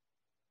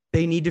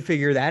they need to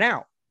figure that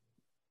out.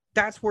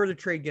 That's where the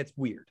trade gets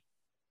weird.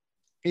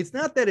 It's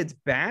not that it's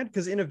bad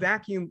because in a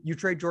vacuum, you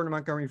trade Jordan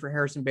Montgomery for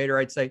Harrison Bader,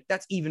 I'd say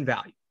that's even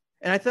value.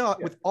 And I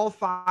thought with all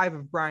five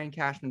of Brian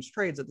Cashman's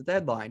trades at the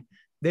deadline,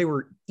 they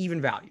were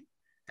even value.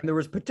 And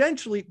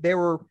they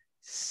were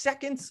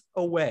seconds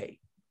away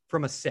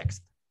from a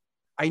sixth.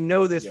 I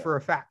know this for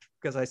a fact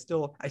because I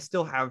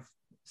still have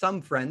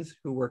some friends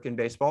who work in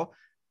baseball.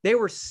 They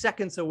were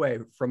seconds away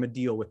from a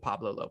deal with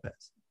Pablo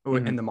Lopez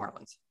and the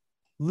Marlins.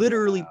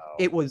 Literally,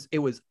 it was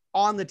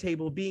on the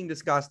table being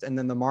discussed, and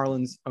then the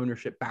Marlins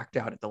ownership backed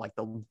out at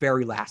the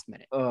very last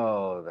minute.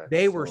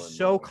 They were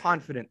so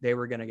confident they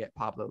were going to get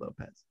Pablo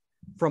Lopez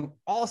from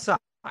all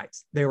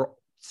sides. They were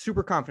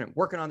super confident,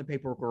 working on the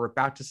paperwork. We're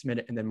about to submit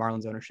it, and then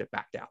Marlins ownership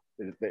backed out.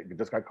 They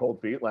just got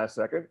cold feet last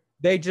second.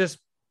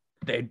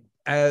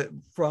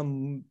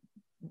 From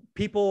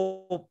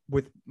people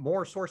with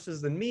more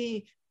sources than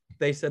me,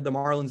 they said the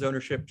Marlins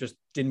ownership just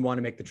didn't want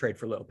to make the trade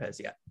for Lopez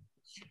yet.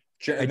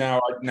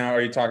 Now,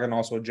 are you talking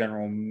also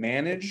general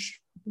manager,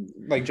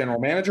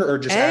 or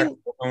just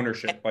actual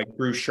ownership, like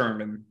Bruce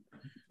Sherman?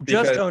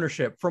 Just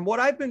ownership. From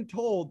what I've been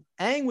told,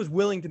 Ang was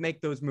willing to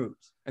make those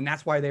moves, and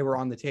that's why they were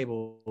on the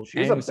table.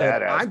 She's a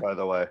badass, by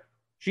the way.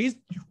 She's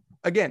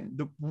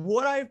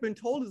what I've been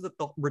told is that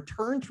the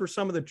returns for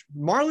some of the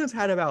Marlins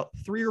had about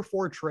 3 or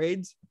 4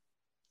 trades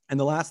in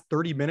the last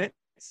 30 minutes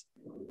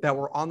that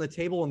were on the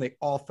table, and they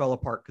all fell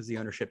apart because the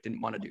ownership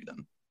didn't want to do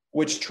them.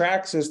 Which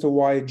tracks as to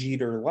why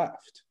Jeter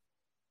left.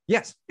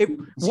 Yes,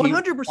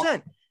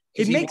 100%.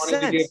 It makes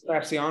sense. To give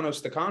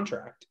Castellanos the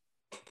contract.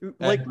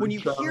 Like when you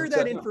hear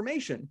that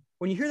information,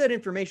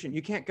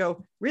 you can't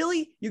go,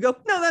 really? You go,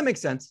 no, that makes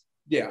sense.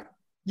 Yeah.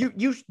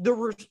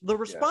 The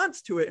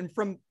response to it, and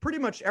from pretty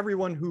much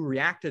everyone who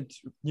reacted to,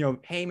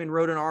 Heyman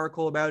wrote an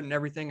article about it and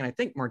everything, and I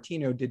think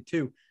Martino did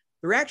too.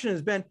 The reaction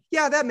has been,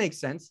 yeah, that makes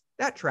sense.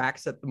 That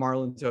tracks that the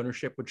Marlins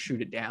ownership would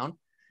shoot it down.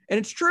 And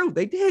it's true.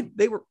 They did.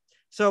 They were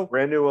so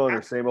brand new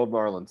owner, same old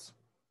Marlins.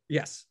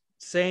 Yes.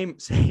 Same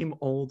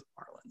old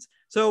Marlins.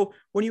 So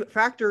when you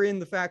factor in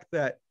the fact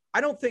that I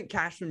don't think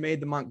Cashman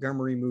made the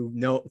Montgomery move,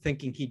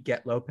 thinking he'd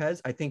get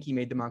Lopez. I think he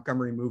made the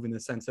Montgomery move in the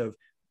sense of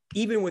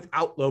even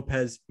without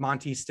Lopez,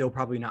 Monty's still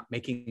probably not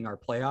making our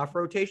playoff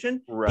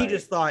rotation. Right. He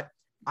just thought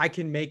I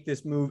can make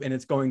this move and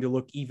it's going to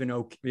look even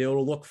okay.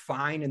 It'll look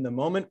fine in the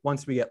moment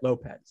once we get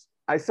Lopez.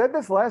 I said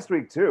this last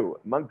week too.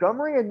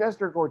 Montgomery and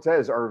Nestor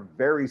Cortez are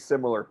very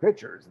similar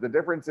pitchers. The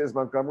difference is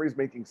Montgomery's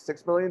making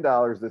 $6 million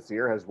this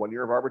year, has 1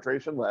 year of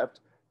arbitration left.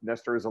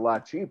 Nestor is a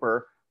lot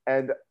cheaper.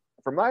 And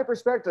from my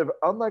perspective,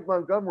 unlike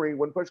Montgomery,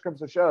 when push comes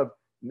to shove,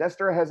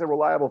 Nestor has a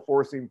reliable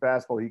four-seam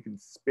fastball he can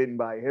spin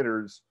by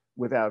hitters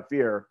without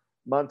fear.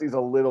 Monty's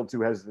a little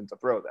too hesitant to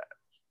throw that.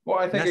 Well,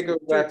 I think it goes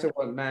back to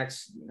what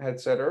Max had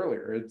said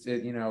earlier.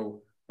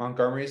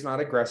 Montgomery's not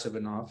aggressive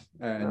enough,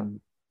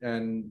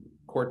 and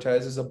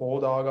Cortez is a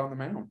bulldog on the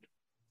mound.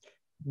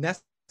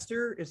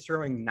 Nestor is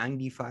throwing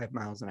 95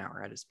 miles an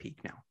hour at his peak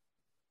now.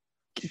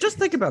 Just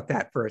think about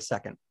that for a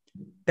second.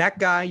 That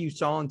guy you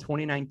saw in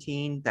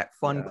 2019, that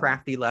fun,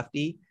 crafty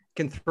lefty,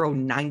 can throw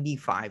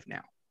 95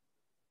 now.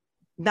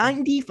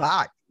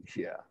 95.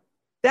 Yeah.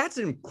 That's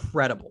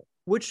incredible,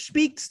 which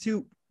speaks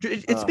to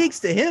it speaks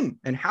to him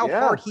and how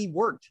hard he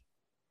worked.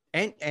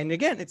 And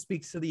again, it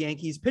speaks to the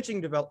Yankees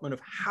pitching development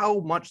of how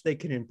much they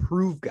can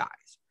improve guys.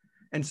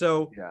 And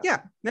so,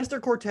 Nestor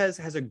Cortes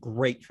has a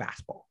great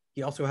fastball.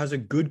 He also has a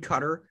good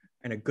cutter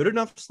and a good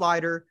enough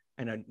slider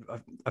and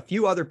a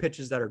few other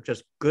pitches that are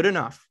just good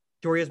enough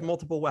to where he has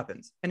multiple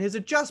weapons. And his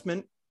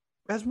adjustment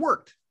has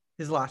worked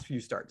his last few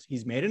starts.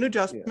 He's made an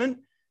adjustment.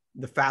 Yeah.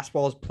 The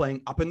fastball is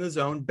playing up in the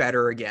zone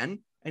better again,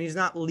 and he's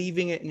not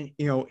leaving it in,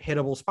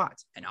 hittable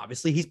spots. And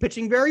obviously he's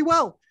pitching very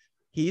well.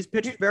 He's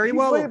pitched very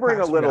well. He's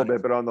laboring a little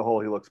bit, but on the whole,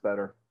 he looks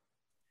better.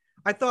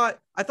 I thought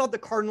the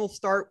Cardinals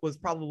start was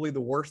probably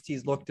the worst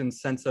he's looked in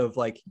sense of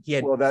like he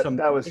had. Well, I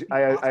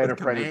had a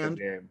friend at the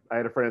game. I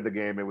had a friend at the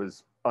game. It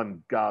was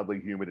ungodly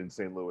humid in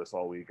St. Louis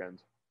all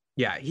weekend.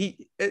 Yeah,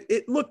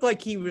 it looked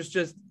like he was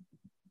just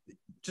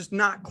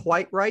not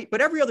quite right.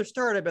 But every other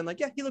start, I've been like,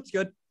 yeah, he looks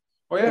good.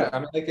 Oh yeah, I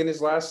mean, like in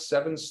his last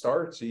 7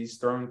 starts, he's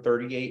thrown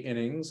 38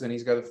 innings and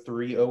he's got a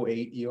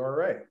 3.08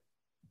 ERA.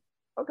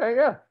 Okay,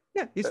 yeah.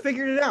 Yeah, he's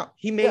figured it out.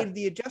 He made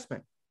the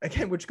adjustment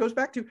again, which goes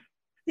back to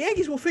the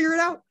Yankees will figure it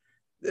out.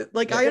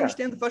 Like, I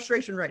understand the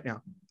frustration right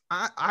now.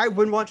 I've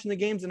been watching the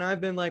games and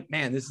I've been like,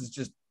 man, this is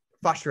just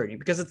frustrating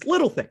because it's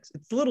little things.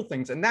 It's little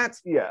things. And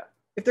that's,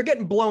 if they're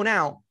getting blown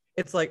out,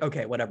 it's like,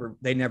 okay, whatever.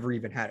 They never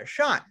even had a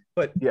shot.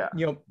 But,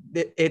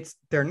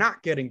 they're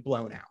not getting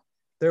blown out.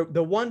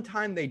 The one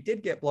time they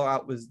did get blown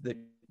out was the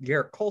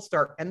Garrett Cole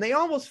start, and they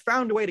almost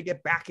found a way to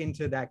get back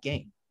into that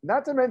game.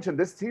 Not to mention,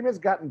 this team has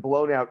gotten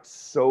blown out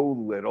so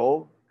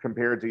little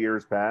compared to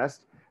years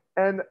past.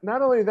 And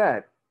not only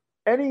that,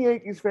 any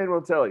Yankees fan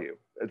will tell you,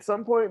 at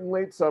some point in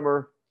late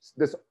summer,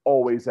 this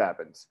always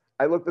happens.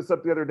 I looked this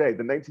up the other day.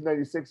 The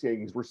 1996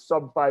 Yankees were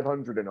sub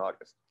 500 in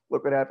August.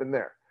 Look what happened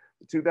there.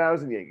 The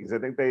 2000 Yankees, I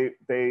think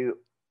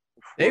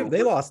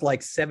they lost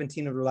like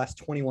 17 of their last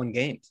 21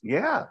 games.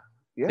 Yeah.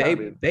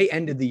 They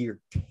ended the year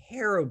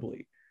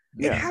terribly.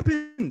 It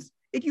happens.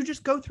 You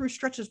just go through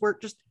stretches where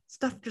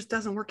stuff just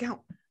doesn't work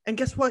out. And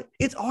guess what?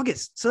 It's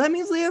August. So that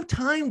means they have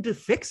time to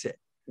fix it.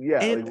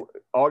 Yeah. And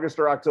August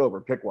or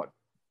October, pick one.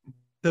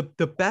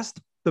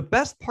 The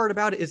best part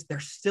about it is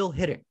they're still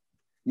hitting.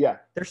 Yeah.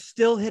 They're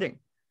still hitting.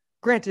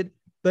 Granted,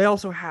 they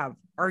also have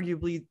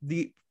arguably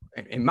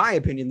in my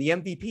opinion, the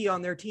MVP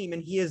on their team,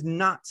 and he has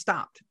not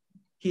stopped.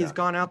 He has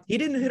gone out. He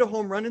didn't hit a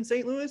home run in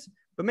St. Louis,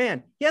 but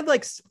man, he had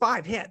like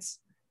 5 hits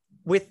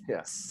with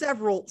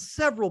several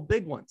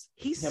big ones.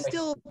 He's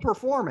still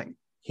performing.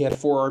 He had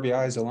 4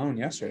 RBIs alone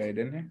yesterday,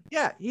 didn't he?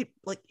 Yeah, he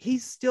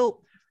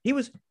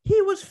was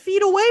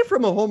feet away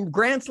from a home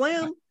grand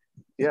slam.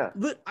 Yeah.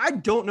 I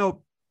don't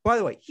know. By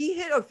the way, he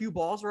hit a few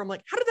balls where I'm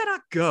like, how did that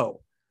not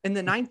go? In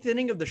the 9th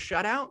inning of the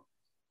shutout?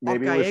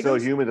 Maybe it was so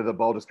humid that the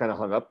ball just kind of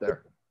hung up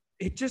there.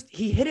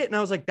 He hit it, and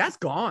I was like, that's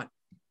gone.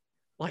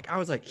 Like, I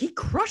was like, he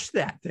crushed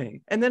that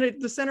thing. And then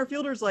the center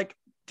fielder's like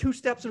 2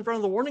 steps in front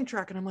of the warning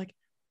track, and I'm like,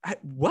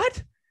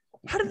 what?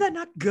 How did that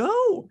not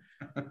go?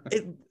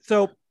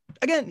 So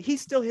again,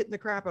 he's still hitting the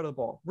crap out of the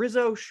ball.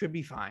 Rizzo should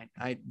be fine.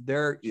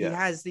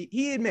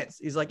 He admits,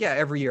 he's like, yeah,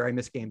 every year I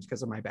miss games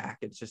because of my back.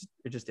 It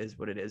just is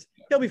what it is.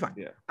 He'll be fine.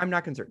 Yeah. I'm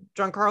not concerned.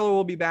 Giancarlo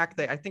will be back.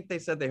 I think they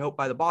said they hope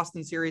by the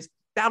Boston series.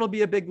 That'll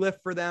be a big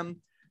lift for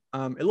them.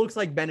 It looks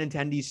like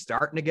Benintendi's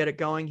starting to get it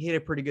going. He had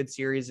a pretty good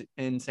series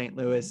in St.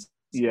 Louis.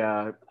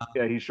 Yeah.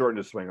 He shortened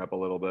his swing up a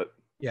little bit.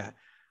 Yeah.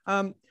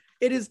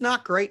 It is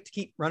not great to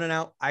keep running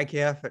out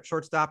IKF at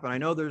shortstop. And I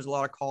know there's a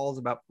lot of calls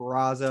about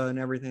Peraza and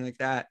everything like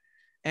that.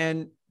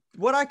 And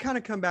what I kind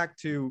of come back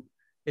to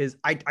is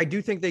I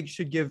do think they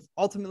should give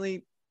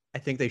Peraza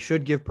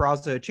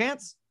a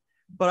chance,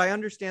 but I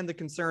understand the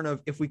concern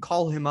of if we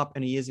call him up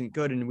and he isn't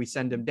good and we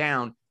send him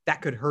down,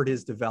 that could hurt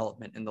his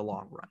development in the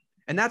long run.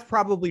 And that's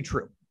probably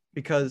true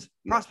because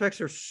prospects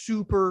are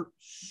super,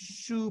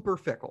 super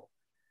fickle.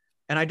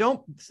 And I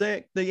don't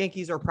say the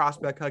Yankees are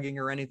prospect hugging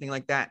or anything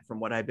like that. From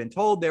what I've been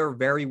told, they're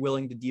very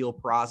willing to deal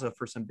Peraza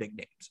for some big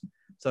names.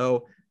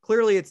 So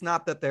clearly it's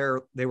not that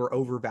they were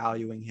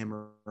overvaluing him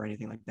or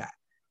anything like that.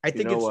 I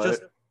think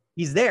just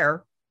he's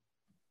there.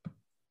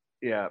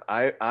 Yeah,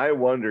 I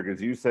wonder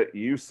because you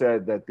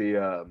said that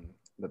the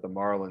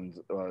Marlins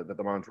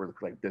were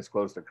like this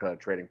close to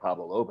trading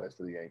Pablo Lopez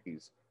to the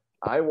Yankees.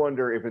 I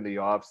wonder if in the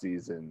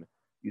offseason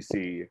you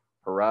see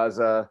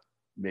Peraza,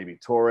 maybe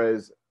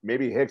Torres,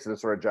 maybe Hicks in a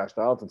sort of Josh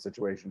Donaldson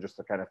situation just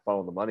to kind of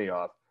funnel the money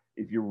off.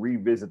 If you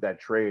revisit that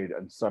trade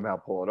and somehow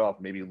pull it off,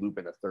 maybe loop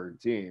in a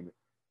third team,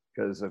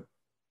 because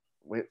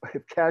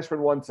if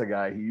Cashman wants a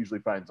guy, he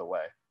usually finds a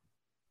way.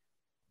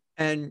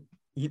 And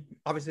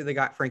obviously they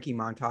got Frankie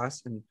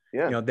Montas, and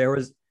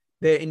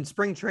in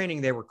spring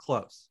training they were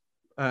close,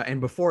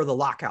 and before the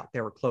lockout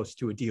they were close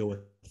to a deal with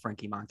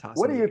Frankie Montas.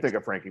 What do you think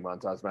of Frankie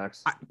Montas,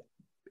 Max?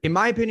 In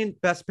my opinion,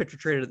 best pitcher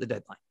traded at the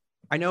deadline.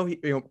 I know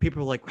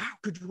people are like, wow,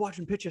 could you watch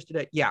him pitch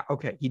yesterday? Yeah,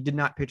 okay, he did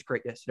not pitch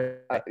great yesterday.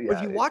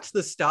 If you watch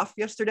the stuff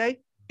yesterday,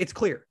 it's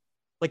clear.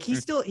 Like he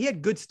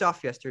had good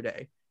stuff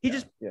yesterday.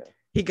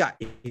 he got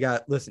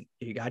listen,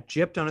 he got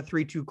gypped on a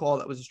 3-2 call.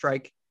 That was a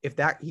strike. If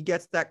he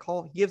gets that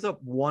call, he gives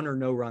up 1 or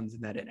no runs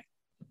in that inning.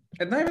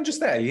 And not even just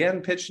that, he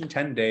hadn't pitched in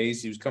 10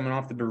 days. He was coming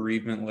off the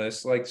bereavement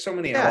list. Like so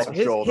many else.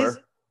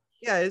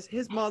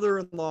 His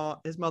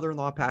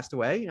mother-in-law passed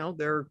away. You know,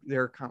 they're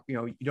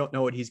you don't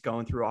know what he's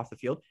going through off the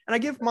field. And I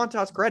give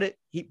Montas credit.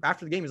 He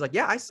after the game, he's like,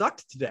 yeah, I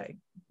sucked today.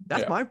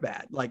 That's my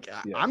bad. Like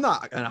I'm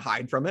not gonna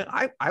hide from it.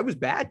 I was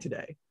bad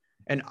today.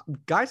 And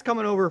guys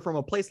coming over from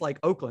a place like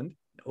Oakland,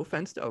 no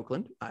offense to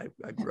Oakland. I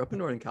grew up in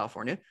Northern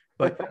California,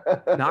 but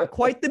not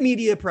quite the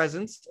media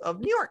presence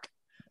of New York.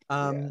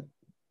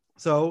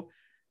 So,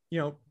 you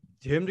know,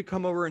 him to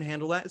come over and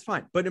handle that is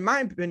fine. But in my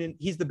opinion,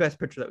 he's the best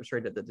pitcher that was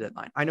traded at the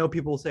deadline. I know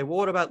people will say, well,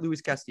 what about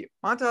Luis Castillo?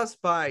 Montas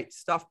by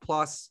Stuff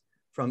Plus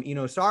from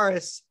Eno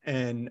Saris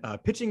and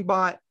Pitching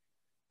Bot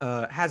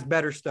has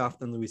better stuff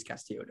than Luis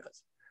Castillo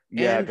does.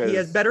 Yeah, and he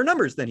has better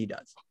numbers than he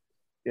does.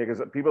 Yeah,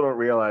 because people don't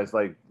realize,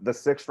 like, the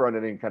 6th run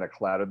inning kind of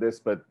clouded this,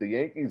 but the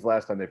Yankees,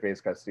 last time they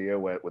faced Castillo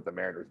with the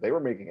Mariners, they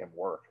were making him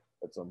work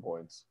at some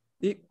points.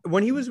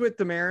 When he was with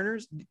the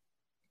Mariners,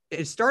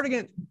 his start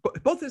against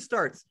both his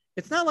starts,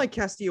 it's not like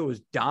Castillo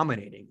was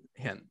dominating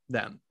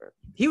them.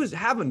 He was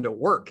having to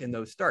work in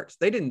those starts.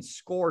 They didn't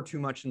score too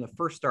much in the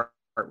first start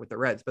with the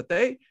Reds, but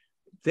they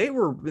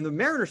were in the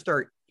Mariners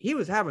start. He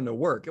was having to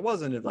work. It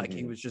wasn't like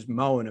he was just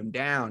mowing them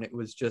down. It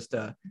was just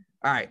all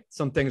right,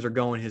 some things are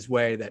going his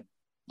way that,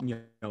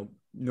 you know,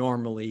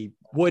 normally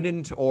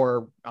wouldn't,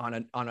 or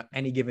on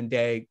any given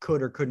day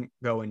could or couldn't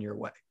go in your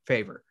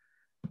favor.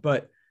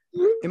 But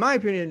in my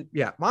opinion,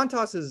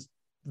 Montas is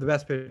the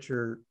best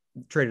pitcher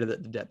traded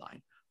at the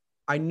deadline.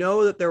 I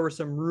know that there were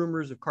some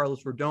rumors of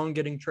Carlos Rodon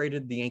getting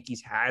traded. The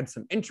Yankees had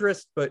some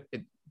interest, but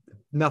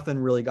nothing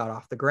really got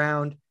off the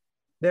ground.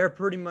 They're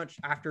pretty much,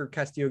 after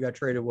Castillo got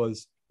traded,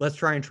 was let's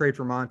try and trade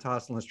for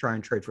Montas and let's try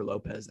and trade for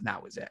Lopez. And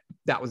that was it.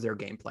 That was their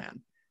game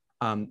plan.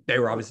 They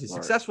were obviously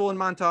successful in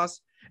Montas.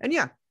 And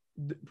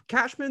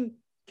Cashman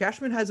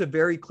has a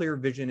very clear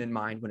vision in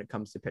mind when it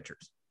comes to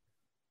pitchers.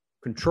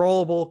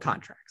 Controllable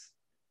contracts.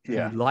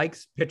 Yeah. He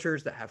likes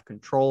pitchers that have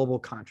controllable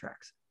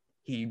contracts.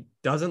 He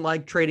doesn't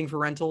like trading for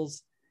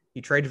rentals.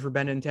 He traded for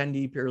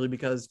Benintendi purely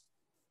because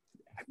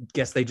I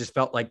guess they just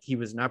felt like he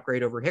was an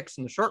upgrade over Hicks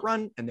in the short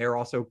run, and they're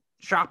also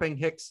shopping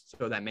Hicks,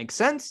 so that makes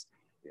sense.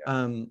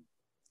 Yeah.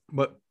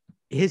 But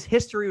his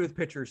history with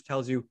pitchers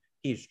tells you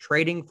he's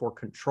trading for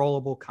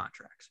controllable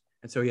contracts.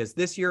 And so he has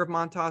this year of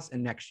Montas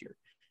and next year.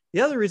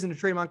 The other reason to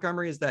trade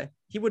Montgomery is that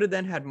he would have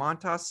then had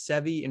Montas,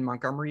 Sevy, and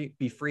Montgomery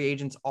be free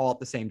agents all at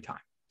the same time.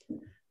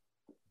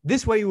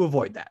 This way you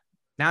avoid that.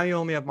 Now you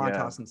only have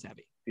Montas and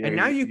Sevy. Yeah, and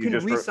now you can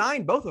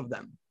re-sign both of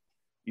them.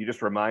 You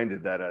just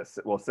reminded that,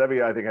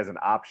 Sevy, I think, has an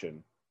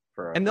option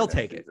for. And they'll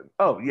take season. it.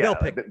 Oh, yeah.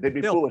 They'd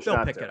be foolish not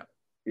to. They'll pick it up.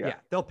 Yeah,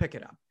 they'll pick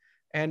it up.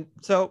 And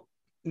so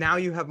now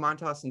you have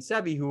Montas and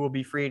Sevy who will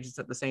be free agents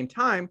at the same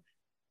time.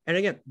 And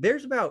again,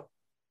 there's about,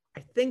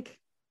 I think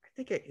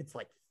it's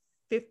like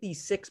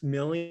 $56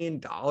 million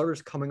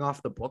coming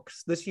off the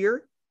books this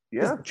year.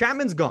 Yeah.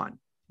 Chapman's gone.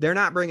 They're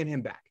not bringing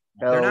him back.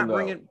 They're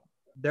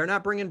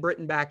not bringing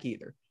Britton back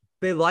either.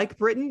 They like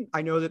Britton.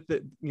 I know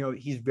that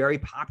he's very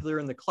popular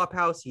in the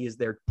clubhouse. He is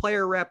their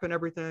player rep and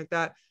everything like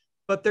that,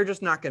 but they're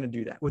just not going to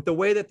do that with the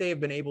way that they have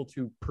been able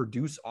to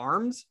produce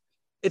arms.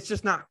 It's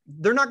just not,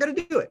 they're not going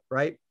to do it.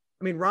 Right.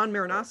 I mean, Ron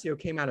Marinaccio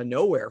came out of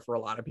nowhere for a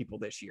lot of people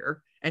this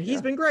year, and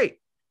he's been great.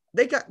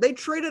 They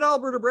traded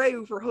Albert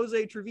Abreu for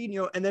Jose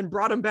Trevino and then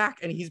brought him back,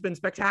 and he's been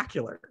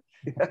spectacular.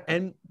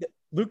 And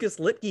Lucas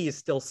Litke is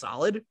still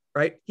solid,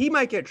 right? He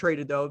might get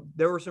traded, though.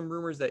 There were some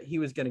rumors that he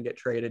was going to get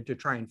traded to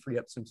try and free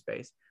up some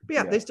space.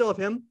 But they still have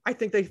him. I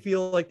think they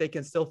feel like they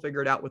can still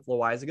figure it out with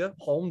Loaizaga.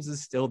 Holmes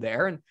is still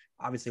there, and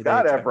obviously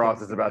Scott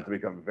Efros is about to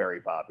become very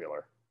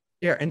popular.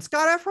 Yeah, and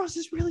Scott Efros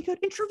is really good,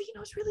 and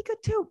Trevino is really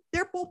good too.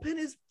 Their bullpen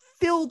is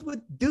filled with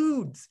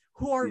dudes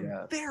who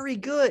are very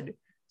good.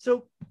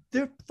 So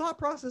their thought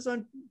process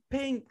on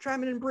paying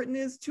Chapman and Britton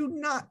is to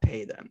not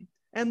pay them,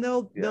 and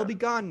they'll be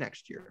gone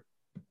next year.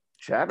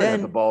 Chapman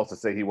had the balls to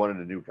say he wanted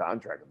a new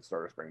contract at the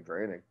start of spring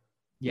training.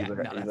 Yeah,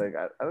 he's like,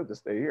 I like to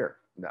stay here.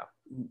 No,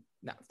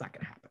 it's not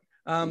going to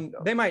happen.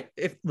 They might,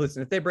 if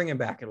they bring him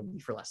back, it'll be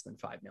for less than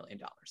 $5 million.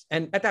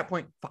 And at that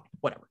point, fine,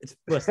 whatever. It's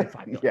less than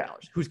 $5 million.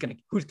 Who's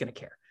gonna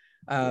care?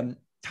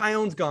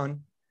 Tyone's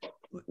gone.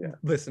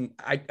 Listen,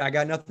 I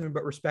got nothing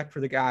but respect for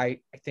the guy.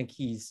 I think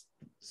he's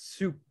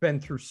been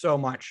through so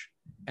much,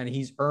 and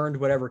he's earned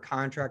whatever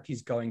contract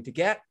he's going to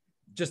get.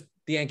 Just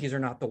the Yankees are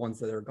not the ones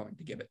that are going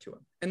to give it to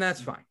him, and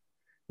that's fine.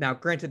 Now,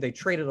 granted, they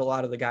traded a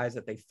lot of the guys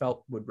that they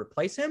felt would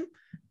replace him,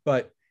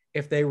 but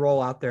if they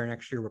roll out there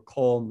next year with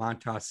Cole,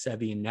 Montas,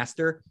 Sevy, and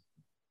Nestor,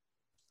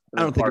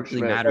 I don't think it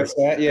really matters.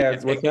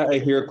 I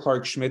hear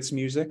Clark Schmidt's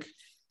music.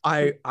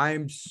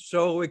 I'm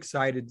so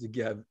excited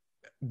to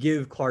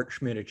give Clark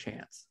Schmidt a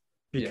chance,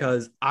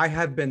 because I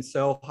have been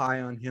so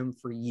high on him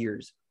for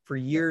years. For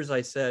years,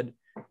 I said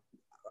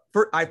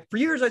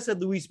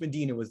Luis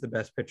Medina was the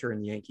best pitcher in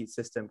the Yankees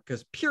system,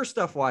 because pure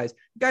stuff wise,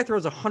 the guy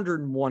throws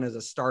 101 as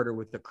a starter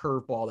with the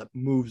curveball that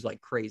moves like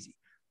crazy.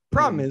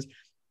 Problem is,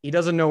 he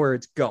doesn't know where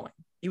it's going.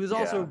 He was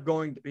also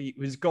going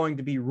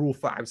to be Rule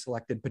 5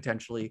 selected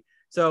potentially.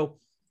 So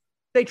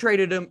they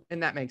traded him,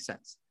 and that makes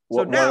sense. So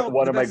Well, now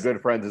one of my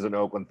good friends is an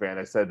Oakland fan.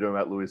 I said to him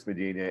at Luis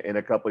Medina, in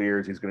a couple of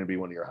years, he's going to be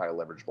one of your high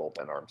leverage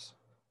bullpen arms.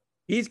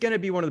 He's going to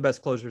be one of the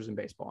best closers in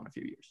baseball in a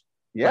few years.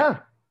 Yeah,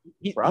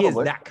 like, he is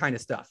that kind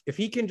of stuff. If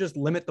he can just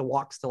limit the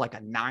walks to like a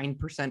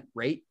 9%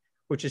 rate,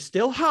 which is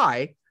still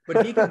high, but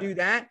if he can do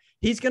that,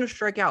 he's going to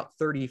strike out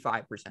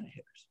 35% of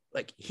hitters.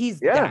 Like he's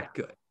that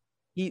good.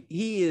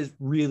 He is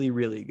really,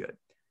 really good.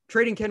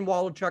 Trading Ken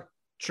Waldichuk,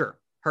 sure,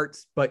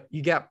 hurts, but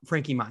you got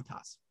Frankie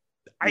Montas.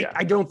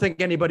 I don't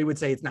think anybody would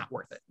say it's not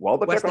worth it.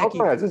 Waldichuk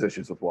also has his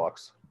issues with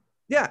walks.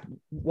 Yeah,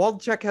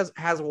 Waldichuk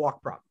has a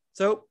walk problem.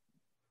 So,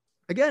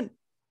 again,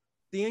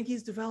 the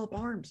Yankees develop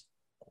arms.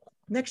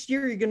 Next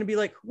year, you're going to be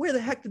like, where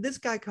the heck did this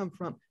guy come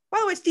from? By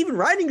the way, Steven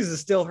Ridings is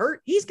still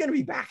hurt. He's going to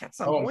be back at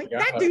some point.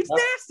 That dude's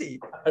nasty.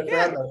 I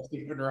forgot about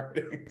Steven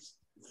Ridings.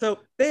 So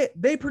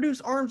they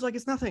produce arms like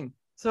it's nothing.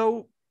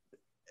 So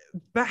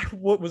back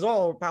what was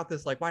all about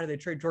this, like, why did they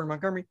trade Jordan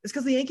Montgomery? It's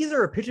because the Yankees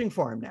are a pitching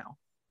farm now.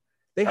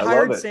 They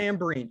hired Sam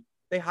Breen.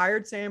 They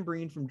hired Sam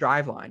Breen from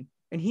Driveline,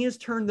 and he has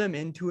turned them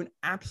into an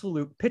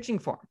absolute pitching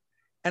farm.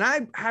 And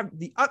I have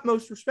the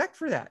utmost respect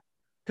for that,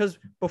 because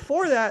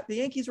before that, the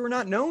Yankees were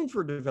not known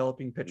for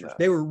developing pitchers. No.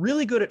 They were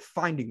really good at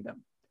finding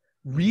them,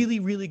 really,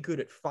 really good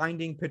at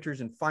finding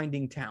pitchers and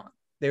finding talent.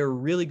 They were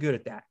really good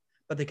at that,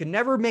 but they could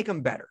never make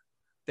them better.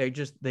 They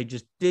just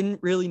didn't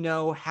really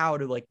know how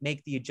to like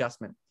make the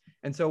adjustment.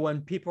 And so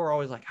when people are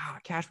always like,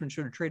 Cashman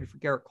should have traded for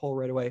Garrett Cole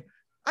right away,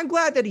 I'm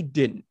glad that he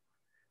didn't,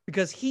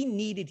 because he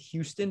needed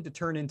Houston to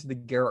turn into the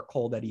Garrett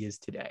Cole that he is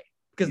today,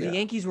 because the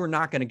Yankees were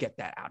not going to get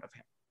that out of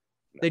him.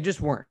 They just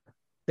weren't.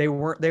 They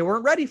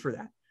weren't ready for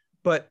that.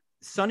 But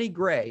Sonny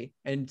Gray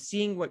and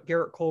seeing what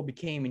Garrett Cole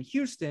became in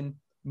Houston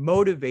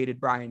motivated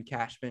Brian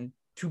Cashman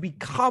to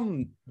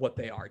become what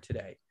they are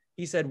today.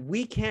 He said,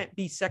 we can't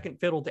be second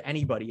fiddle to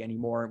anybody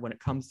anymore when it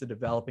comes to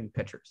developing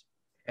pitchers.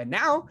 And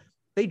now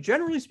they,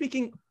 generally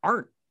speaking,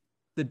 aren't.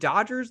 The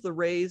Dodgers, the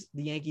Rays,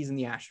 the Yankees, and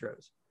the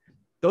Astros.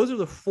 Those are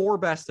the four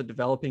best at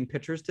developing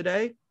pitchers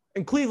today,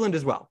 and Cleveland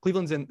as well.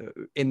 Cleveland's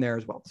in there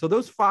as well. So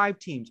those five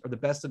teams are the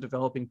best at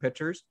developing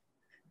pitchers.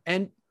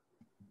 And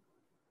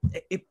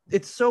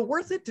it's so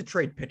worth it to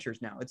trade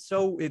pitchers now.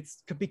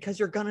 It's because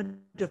you're going to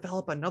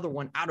develop another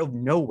one out of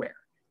nowhere.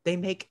 They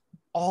make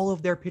all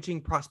of their pitching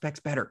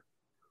prospects better,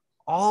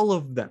 all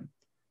of them.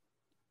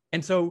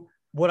 And so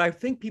what I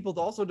think people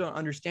also don't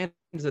understand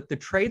is that the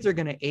trades are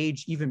going to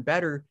age even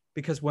better,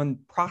 because when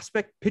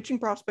pitching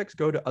prospects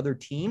go to other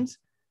teams,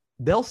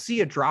 they'll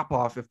see a drop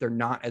off if they're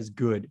not as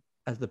good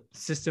as the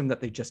system that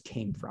they just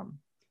came from.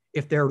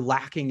 If they're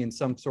lacking in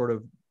some sort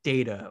of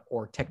data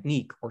or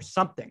technique or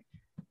something,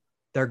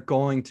 they're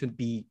going to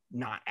be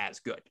not as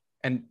good.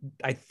 And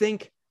I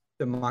think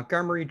the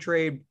Montgomery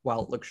trade,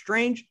 while it looks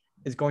strange,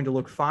 is going to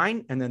look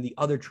fine. And then the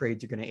other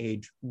trades are going to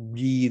age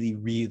really,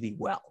 really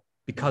well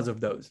because of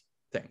those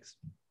things.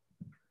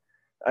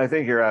 I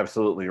think you're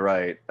absolutely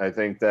right. I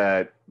think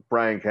that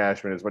Brian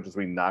Cashman, as much as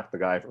we knock the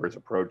guy for his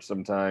approach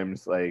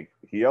sometimes, like,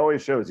 he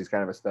always shows he's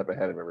kind of a step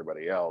ahead of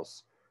everybody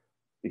else.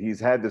 He's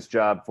had this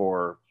job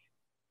for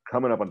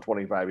coming up on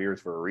 25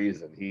 years for a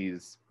reason.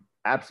 He's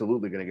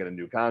absolutely going to get a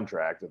new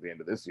contract at the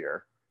end of this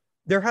year.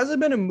 There hasn't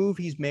been a move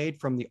he's made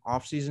from the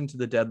offseason to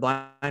the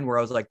deadline where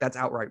I was like, that's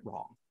outright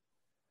wrong.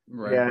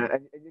 Right. Yeah,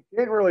 and you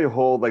can't really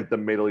hold like the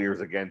middle years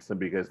against him,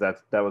 because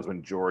that was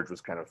when George was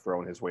kind of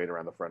throwing his weight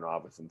around the front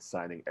office and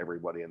signing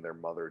everybody and their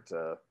mother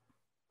to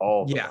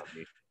all the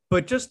money.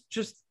 But just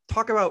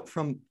talk about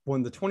from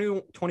when the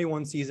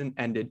 2021 season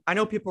ended. I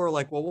know people are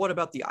like, well, what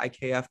about the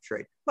IKF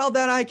trade? Well,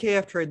 that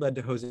IKF trade led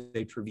to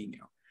Jose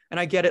Trevino. And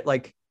I get it.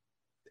 Like,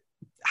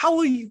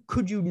 how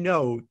could you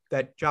know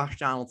that Josh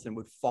Donaldson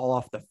would fall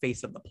off the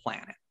face of the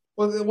planet?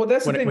 Well,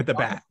 that's the thing. With the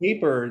bat.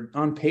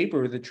 On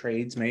paper, the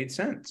trades made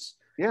sense.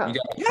 Yeah.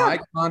 You got a high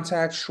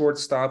contact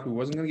shortstop who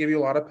wasn't going to give you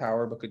a lot of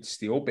power, but could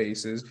steal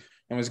bases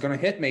and was going to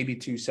hit maybe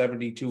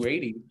 270,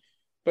 280.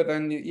 But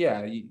then,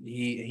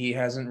 he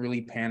hasn't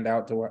really panned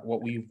out to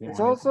what we've wanted. It's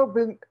also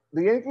been,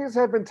 the Yankees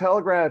have been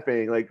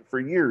telegraphing, like, for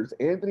years,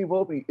 Anthony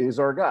Volpe is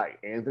our guy.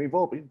 Anthony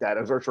Volpe, that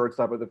is our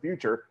shortstop of the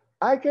future.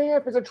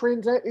 IKF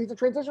is he's a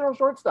transitional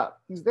shortstop.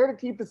 He's there to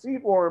keep the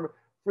seat warm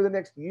for the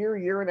next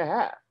year and a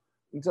half,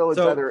 until it's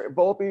either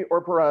Volpe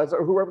or Perez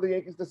or whoever the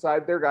Yankees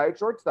decide their guy at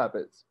shortstop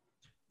is.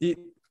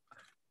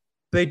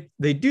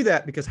 They do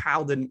that because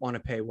Hal didn't want to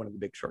pay one of the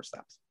big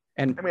shortstops.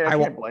 And I mean, I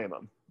can't blame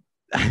him.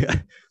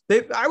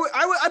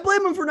 I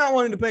blame him for not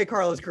wanting to pay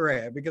Carlos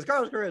Correa, because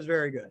Carlos Correa is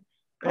very good.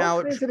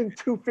 Now he's hitting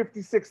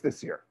 256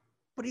 this year,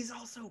 but he's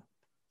also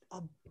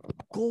a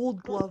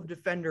Gold Glove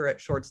defender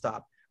at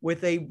shortstop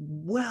with a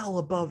well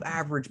above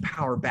average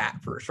power bat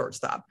for a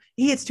shortstop.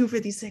 He hits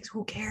 256.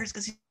 Who cares?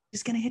 Because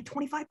he's going to hit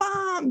 25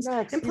 bombs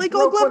and play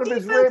Gold Glove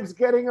defense. One of his ribs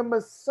getting a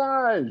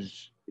massage.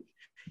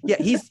 Yeah,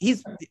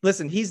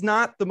 he's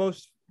not the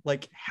most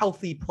like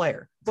healthy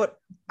player, but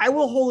I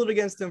will hold it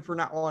against him for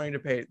not wanting to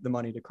pay the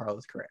money to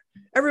Carlos Correa.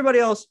 Everybody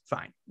else,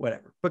 fine,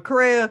 whatever. But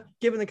Correa,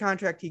 given the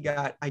contract he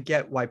got, I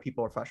get why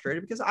people are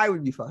frustrated, because I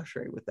would be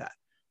frustrated with that.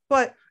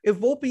 But if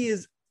Volpe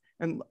is,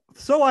 and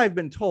so I've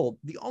been told,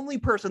 the only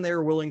person they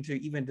were willing to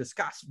even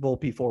discuss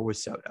Volpe for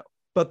was Soto.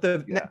 But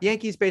the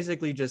Yankees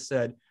basically just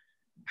said,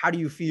 how do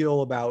you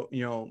feel about,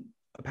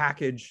 a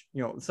package,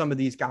 some of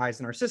these guys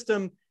in our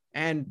system?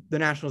 And the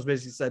Nationals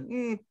basically said,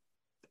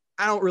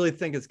 I don't really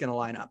think it's going to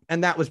line up.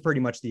 And that was pretty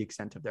much the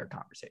extent of their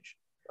conversation.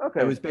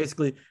 Okay. It was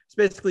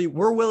basically,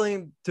 we're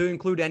willing to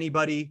include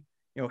anybody.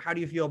 How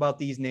do you feel about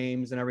these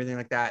names and everything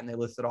like that? And they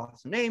listed off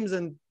some names,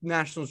 and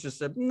Nationals just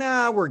said,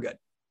 nah, we're good.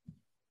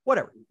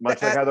 Whatever.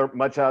 Much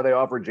how they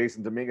offered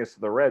Jason Dominguez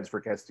to the Reds for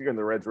Castillo, and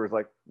the Reds were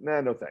like,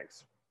 nah, no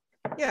thanks.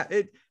 Yeah,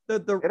 it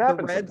happens the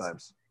Reds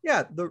sometimes.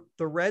 Yeah,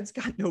 the Reds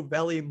got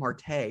Noelvi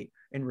Marte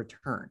in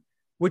return,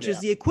 which is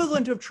the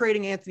equivalent of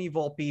trading Anthony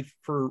Volpe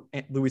for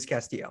Luis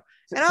Castillo.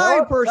 And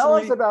tell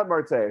us about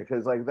Marte,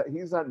 because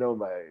he's not known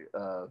by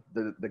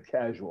the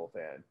casual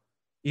fan.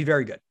 He's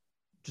very good,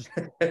 just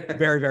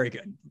very, very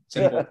good.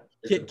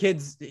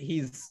 Kids,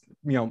 he's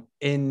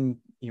in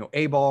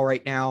A ball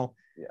right now.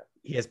 Yeah,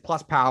 he has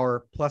plus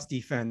power, plus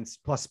defense,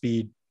 plus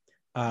speed.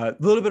 A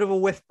little bit of a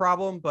whiff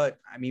problem, but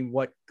I mean,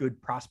 what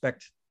good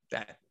prospect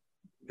that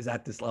is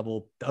at this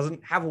level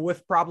doesn't have a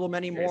whiff problem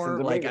anymore?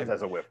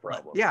 Has a whiff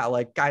problem.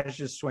 Yeah, guys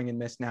just swing and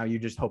miss now. You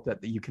just hope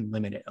that you can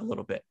limit it a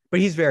little bit. But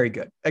he's very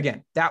good.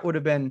 Again, that would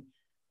have been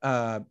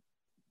the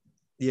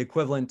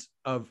equivalent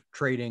of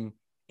trading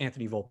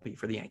Anthony Volpe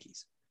for the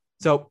Yankees.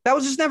 So that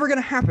was just never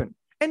going to happen,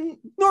 and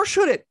nor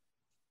should it.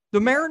 The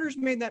Mariners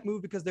made that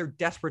move because they're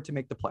desperate to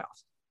make the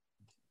playoffs.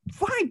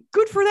 Fine,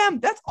 good for them.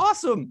 That's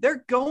awesome.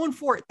 They're going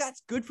for it.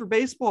 That's good for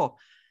baseball.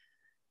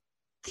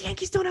 The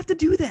Yankees don't have to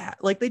do that.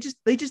 They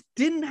just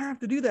didn't have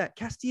to do that.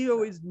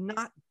 Castillo is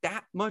not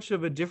that much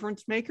of a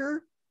difference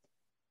maker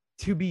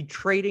to be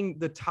trading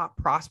the top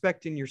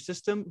prospect in your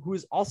system, who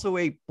is also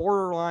a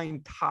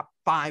borderline top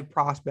 5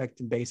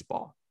 prospect in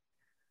baseball.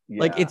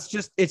 Yeah. It's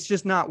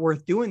just not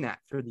worth doing that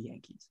for the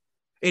Yankees.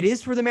 It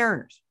is for the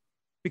Mariners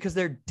because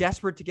they're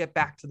desperate to get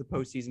back to the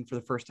postseason for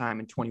the first time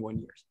in 21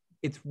 years.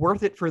 It's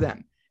worth it for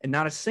them. And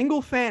not a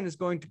single fan is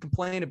going to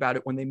complain about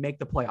it when they make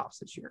the playoffs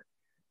this year.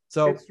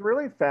 So it's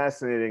really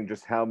fascinating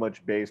just how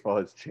much baseball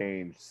has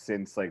changed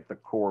since the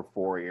core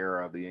 4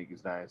 era of the Yankees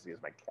dynasty, as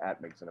my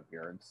cat makes an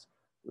appearance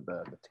with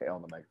the tail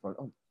on the microphone.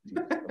 Oh,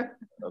 geez.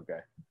 Okay.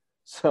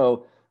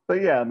 So,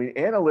 but yeah, I mean,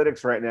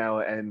 analytics right now,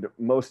 and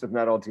most, if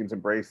not all teams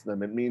embrace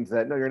them. It means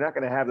that, no, you're not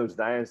going to have those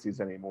dynasties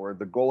anymore.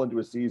 The goal into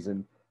a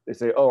season, they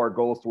say, oh, our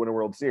goal is to win a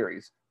World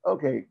Series.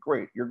 Okay,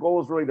 great. Your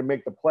goal is really to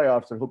make the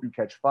playoffs and hope you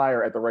catch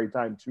fire at the right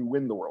time to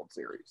win the World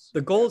Series.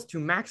 The goal is to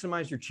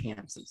maximize your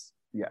chances.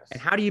 Yes.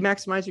 And how do you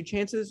maximize your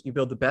chances? You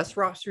build the best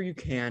roster you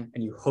can,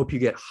 and you hope you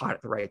get hot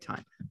at the right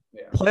time.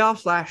 Yeah.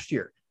 Playoffs last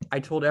year, I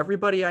told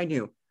everybody I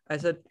knew, I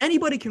said,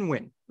 anybody can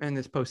win in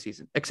this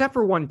postseason, except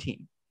for one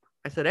team.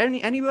 I said,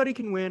 anybody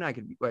can win. I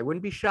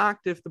wouldn't be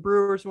shocked if the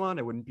Brewers won.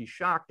 I wouldn't be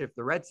shocked if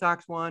the Red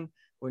Sox won.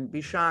 Wouldn't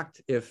be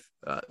shocked if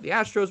the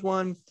Astros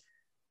won.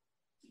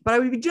 But I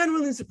would be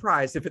genuinely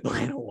surprised if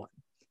Atlanta won.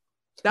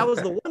 That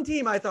was the one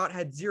team I thought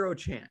had zero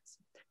chance.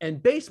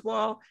 And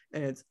baseball,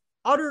 and its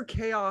utter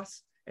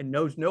chaos and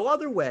knows no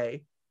other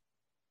way,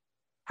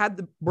 had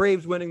the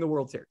Braves winning the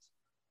World Series.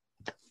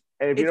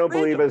 And if you don't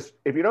believe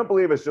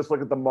us, just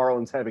look at the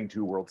Marlins having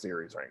 2 World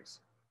Series rings,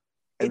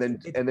 and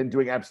then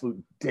doing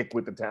absolute dick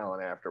with the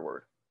talent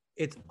afterward.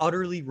 It's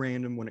utterly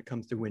random when it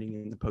comes to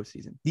winning in the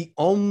postseason. The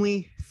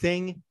only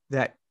thing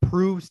that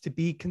proves to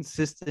be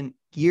consistent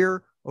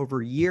year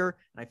over year,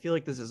 and I feel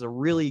like this is a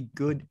really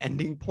good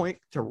ending point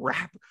to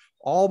wrap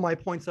all my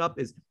points up,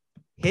 is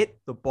hit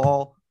the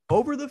ball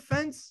over the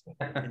fence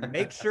and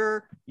make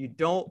sure you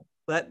don't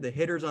let the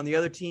hitters on the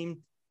other team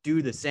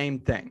do the same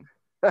thing.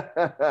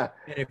 And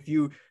if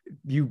you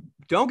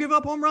don't give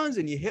up home runs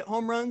and you hit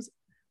home runs,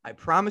 I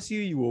promise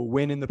you will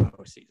win in the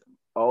postseason.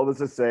 All this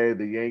to say,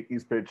 the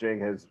Yankees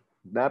pitching has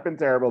not been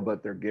terrible,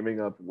 but they're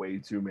giving up way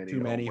too many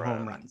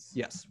home runs.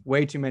 Yes,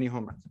 way too many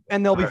home runs.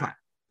 And they'll be fine.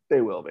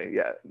 They will be,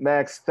 yeah.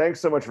 Max,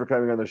 thanks so much for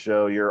coming on the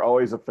show. You're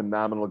always a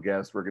phenomenal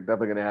guest. We're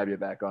definitely going to have you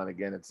back on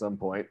again at some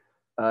point.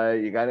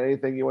 You got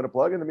anything you want to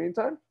plug in the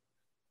meantime?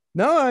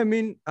 No, I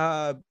mean,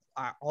 all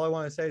I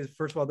want to say is,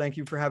 first of all, thank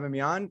you for having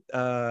me on.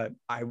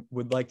 I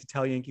would like to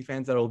tell Yankee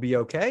fans that it'll be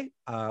okay.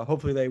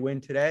 Hopefully they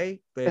win today.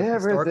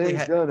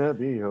 Everything's gonna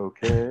be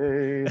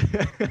okay.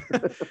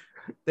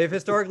 They've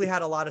historically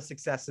had a lot of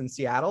success in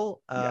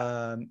Seattle.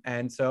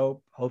 And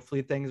so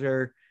hopefully things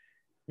are,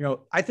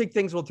 I think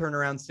things will turn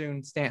around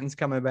soon. Stanton's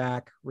coming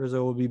back.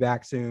 Rizzo will be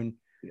back soon.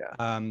 Yeah.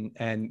 And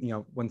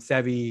when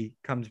Sevy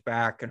comes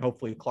back and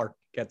hopefully Clark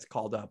gets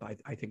called up,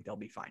 I think they'll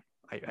be fine.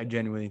 I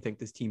genuinely think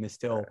this team is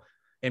still,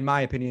 in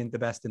my opinion, the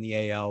best in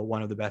the AL,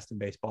 one of the best in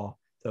baseball.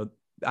 So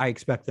I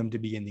expect them to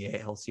be in the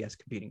ALCS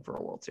competing for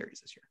a World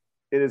Series this year.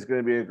 It is going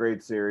to be a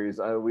great series.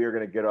 We are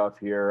going to get off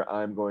here.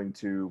 I'm going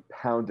to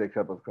pound a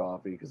cup of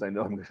coffee because I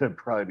know I'm going to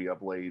probably be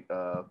up late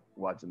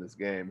watching this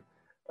game.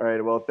 All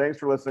right. Well, thanks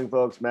for listening,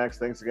 folks. Max,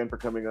 thanks again for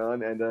coming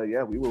on. And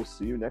we will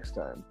see you next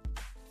time.